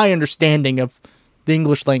high understanding of the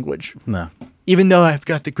English language. No. Even though I've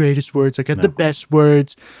got the greatest words, I got the best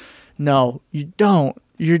words. No, you don't.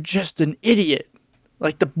 You're just an idiot.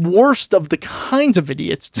 Like the worst of the kinds of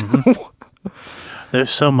idiots. Too.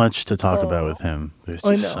 There's so much to talk about with him. There's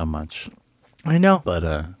I just know. so much. I know. But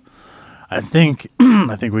I think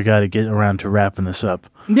we got to get around to wrapping this up.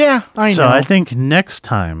 Yeah, I know. So I think next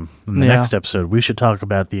time, in the Yeah. next episode, we should talk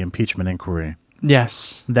about the impeachment inquiry.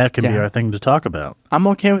 Yes. That can be Yeah. our thing to talk about. I'm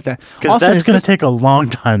okay with that. Because Austin, that's is going this- to take a long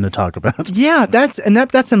time to talk about. Yeah, that's an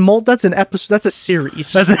episode. That's a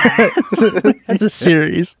series. That's a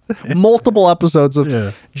series. Multiple episodes of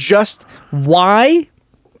Yeah. just why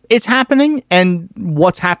it's happening and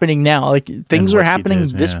what's happening now. Like things what are he happening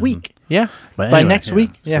did, this yeah. week. Yeah. But By anyway, next yeah.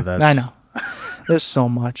 week. So Yeah. I that's- know. There's so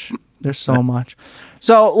much. There's so much.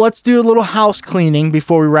 So let's do a little house cleaning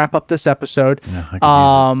before we wrap up this episode. Yeah, I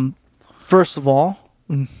could use First of all,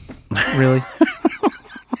 Really?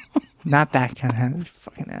 Not that kind of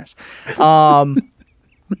fucking ass.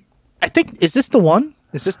 I think, is this the one?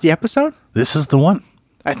 Is this the episode? This is the one.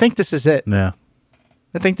 I think this is it. Yeah,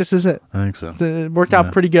 I think this is it. I think so. It worked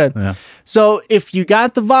out pretty good. Yeah. So if you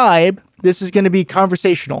got the vibe, this is going to be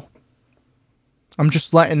conversational. I'm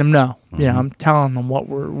just letting them know. Mm-hmm. You know, I'm telling them what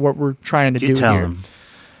we're trying to do tell here. them.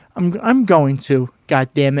 I'm going to. God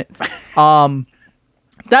damn it.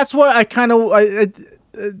 That's what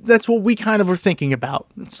that's what we kind of were thinking about.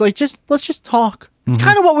 It's like, let's just talk. It's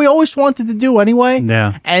kind of what we always wanted to do anyway.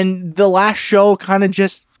 Yeah. And the last show kind of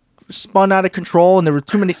just spun out of control, and there were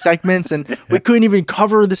too many segments, and we couldn't even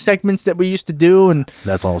cover the segments that we used to do. And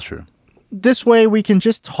That's all true. this way we can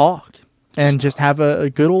just talk and just have a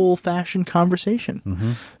good old-fashioned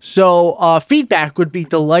conversation. So feedback would be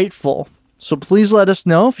delightful. So please let us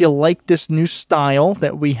know if you like this new style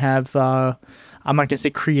that we have. I'm not going to say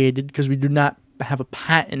created, because we do not have a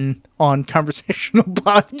patent on conversational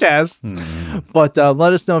podcasts. But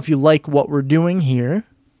let us know if you like what we're doing here.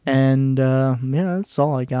 And yeah, that's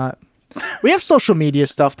all I got. We have social media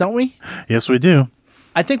stuff, don't we? Yes, we do.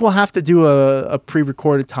 I think we'll have to do a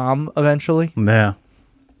pre-recorded Tom eventually, Yeah.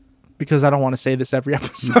 because I don't want to say this every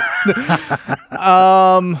episode.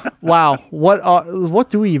 Wow. What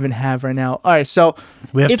do we even have right now? All right, so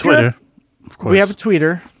We have if you're- Twitter. Of course. We have a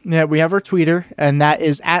Twitter. Yeah, we have our Twitter, and that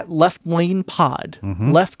is at Left Lane Pod.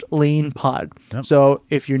 Left Lane Pod. Yep. So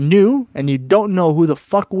if you're new and you don't know who the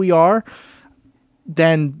fuck we are,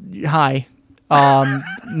 then hi.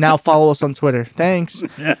 Now follow us on Twitter. Thanks.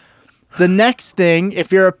 The next thing,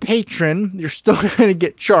 if you're a patron, you're still going to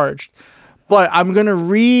get charged. But I'm going to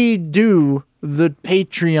redo the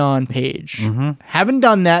Patreon page. Haven't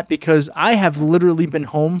done that because I have literally been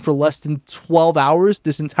home for less than 12 hours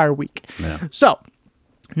this entire week. Yeah. So,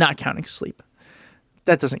 not counting sleep.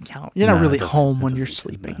 That doesn't count. You're No, not really it doesn't- home it when you're doesn't-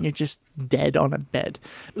 sleeping. no. You're just dead on a bed.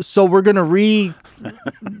 So we're going to redesign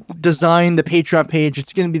the Patreon page.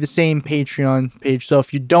 It's going to be the same Patreon page. So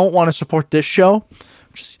if you don't want to support this show,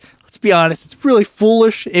 just let's be honest, it's really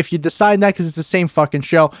foolish if you decide that, because it's the same fucking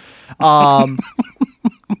show.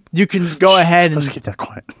 You can go ahead Let's and keep that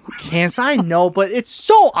quiet. cancel. I know, but it's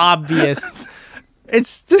so obvious.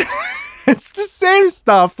 It's it's the same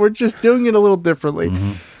stuff. We're just doing it a little differently.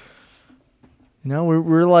 You know,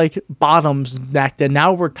 we're like bottoms back then.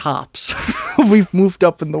 Now we're tops. We've moved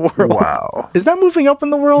up in the world. Wow. Is that moving up in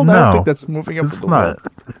the world? I don't No, think that's moving up It's in the world.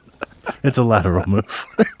 not. It's a lateral move.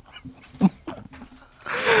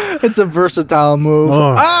 It's a versatile move. Oh,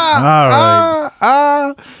 all right.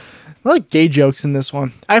 I like gay jokes in this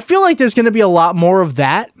one. I feel like there's going to be a lot more of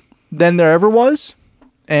that than there ever was.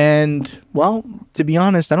 And, well, to be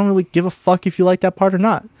honest, I don't really give a fuck if you like that part or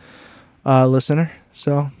not, listener.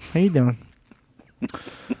 So, how you doing?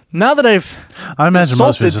 Now that I imagine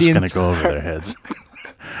most insulted people are just the going to go over their heads.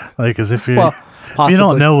 Like, as if you Well, if you possibly.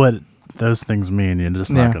 don't know what those things mean, you're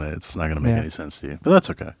just Yeah. not gonna. It's not gonna make Yeah. any sense to you. But that's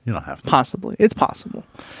okay. You don't have to. Possibly. It's possible.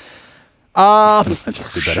 It'd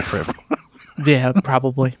just be better for everyone. Yeah,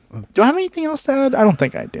 probably. Do I have anything else to add? I don't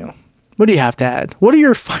think I do. What do you have to add? What are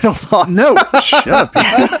your final thoughts? Shut up.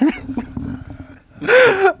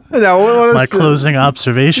 No, what My is closing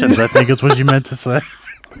observations, I think, is what you meant to say.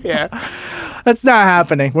 Yeah. That's not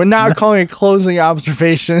happening. We're not calling it closing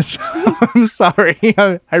observations. I'm sorry.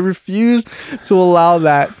 I refuse to allow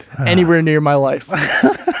that anywhere near my life.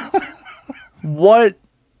 What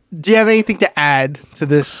do you have anything to add to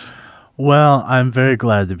this? Well, I'm very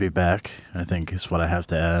glad to be back, I think is what I have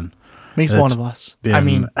to add. Makes It's one of us. I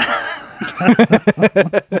mean,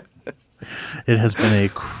 It has been a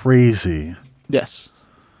crazy yes,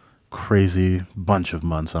 bunch of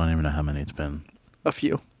months. I don't even know how many it's been. a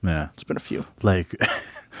few. Yeah. It's been a few. Like,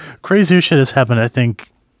 crazier shit has happened, I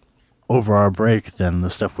think, over our break than the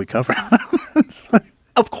stuff we cover.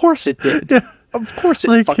 Of course it did. Of course it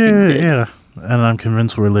Like, fucking yeah, did. yeah. And I'm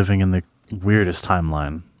convinced we're living in the weirdest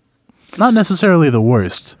timeline. Not necessarily the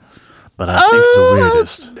worst, but I think the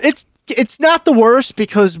weirdest. It's not the worst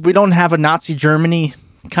because we don't have a Nazi Germany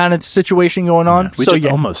kind of situation going on. We so just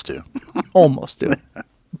yeah, almost do. almost do.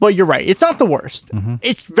 But you're right. It's not the worst. Mm-hmm.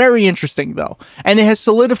 It's very interesting though, and it has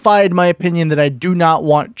solidified my opinion that I do not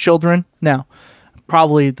want children. Now,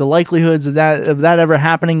 probably the likelihoods of that ever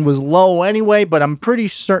happening was low anyway, but I'm pretty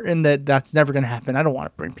certain that that's never going to happen. I don't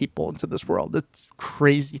want to bring people into this world. It's a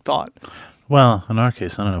crazy thought. Well, in our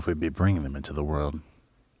case, I don't know if we'd be bringing them into the world.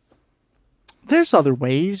 There's other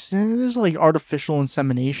ways. There's like artificial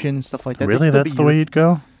insemination and stuff like that. They'd Really? still That's be the way you'd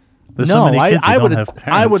go? There's no, so many kids who I don't would have I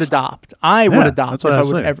parents. would adopt. I would Yeah, adopt that's if what I I was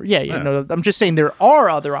would saying. ever. Yeah, you Yeah. know, I'm just saying there are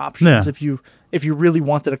other options Yeah. if you if you really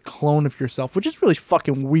wanted a clone of yourself, which is really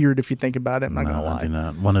fucking weird if you think about it. I'm not No, gonna lie. I do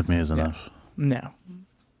not. One of me is enough. No.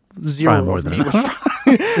 Zero Probably more of than me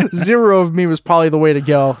enough. zero of me was probably the way to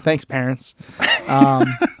go. Thanks, parents.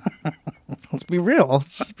 Let's be real.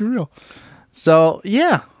 Let's be real. So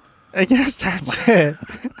yeah, I guess that's it.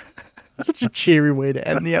 Such a cheery way to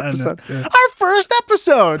end the episode. yeah. Our first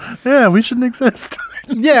episode. Yeah, we shouldn't exist.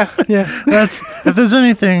 Yeah. That's if there's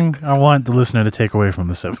anything I want the listener to take away from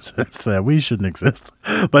this episode, it's that we shouldn't exist.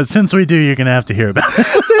 But since we do, you're gonna have to hear about it.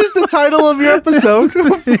 There's the title of your episode.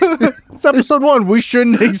 It's episode 1. We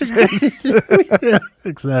shouldn't exist. Yeah,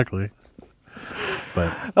 exactly.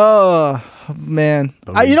 But Oh man.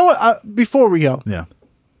 You know what? Before we go, yeah,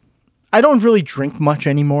 I don't really drink much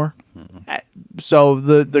anymore. So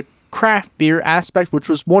the craft beer aspect, which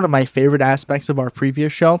was one of my favorite aspects of our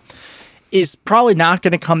previous show, is probably not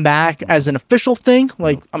going to come back as an official thing.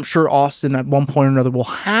 Like, I'm sure Austin at one point or another will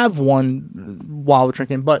have one while we're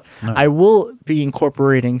drinking, but I will be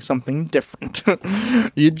incorporating something different.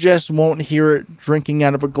 You just won't hear it drinking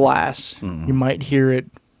out of a glass. You might hear it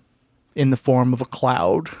in the form of a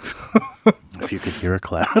cloud. if you could hear a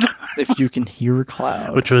cloud, If you can hear a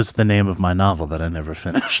cloud. which was the name of my novel that I never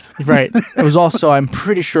finished. Right. It was also, I'm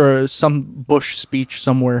pretty sure, some Bush speech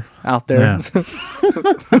somewhere out there.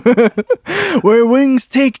 Yeah. Where wings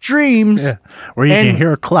take dreams. Yeah, where you And- can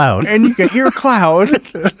hear a cloud. And you can hear a cloud.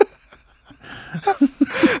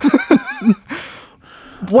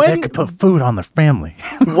 They when could put food on their family.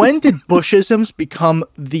 when did Bushisms become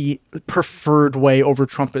the preferred way over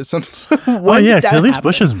Trumpisms? Oh yeah, did because that at least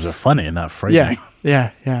happen? Bushisms are funny and not frightening.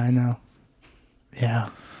 Yeah, I know. Yeah.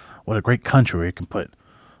 What a great country where you can put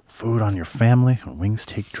food on your family and wings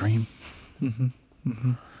take dream. And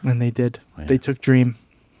they did. Yeah. They took Dream.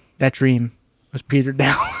 That Dream was Peter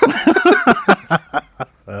Dow.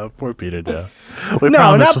 Poor Peter Dow.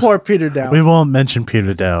 No, not poor Peter Dow. We won't mention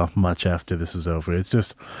Peter Dow much after this is over. It's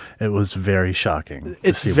just, it was very shocking.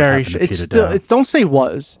 It's to see very. what happened to It's Peter still. Dow. Don't say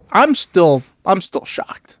was. I'm still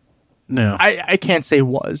shocked. No, I can't say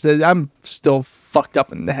was. I'm still fucked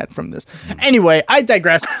up in the head from this. Anyway, I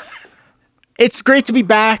digress. It's great to be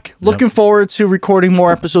back. Looking forward to recording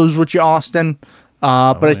more episodes with you, Austin.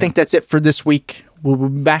 But I think that's it for this week. We'll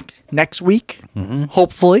be back next week,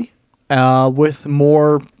 hopefully, with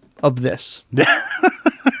more of this.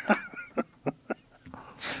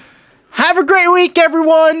 Have a great week,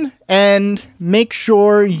 everyone, and make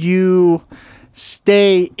sure you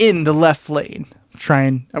stay in the left lane.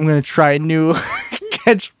 I'm going to try new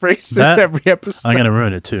catchphrases every episode. I'm gonna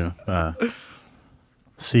ruin it too.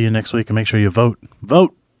 See you next week, and make sure you vote.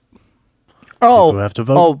 Vote. People have to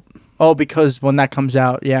vote. Oh, because when that comes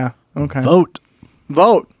out, yeah. Okay. Vote.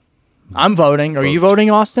 I'm voting. Are you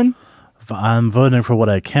voting, Austin? I'm voting for what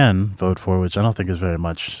I can vote for, which I don't think is very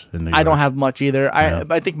much in New York. I don't have much either. Yeah.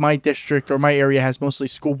 I think my district or my area has mostly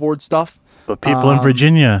school board stuff. But people in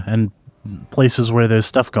Virginia and places where there's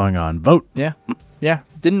stuff going on, vote. Yeah.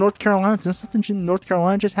 Didn't North Carolina? Didn't something in North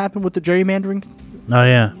Carolina just happen with the gerrymandering? Oh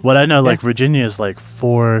yeah. What I know, like Virginia is like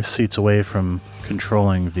 4 seats away from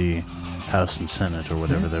controlling the House and Senate or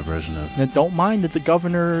whatever their version of. And don't mind that the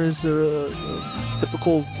governor is a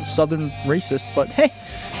typical Southern racist, but hey.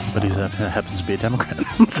 But he happens to be a Democrat.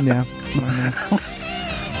 Yeah.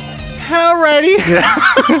 Alrighty.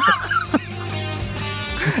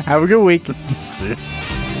 Have a good week. See.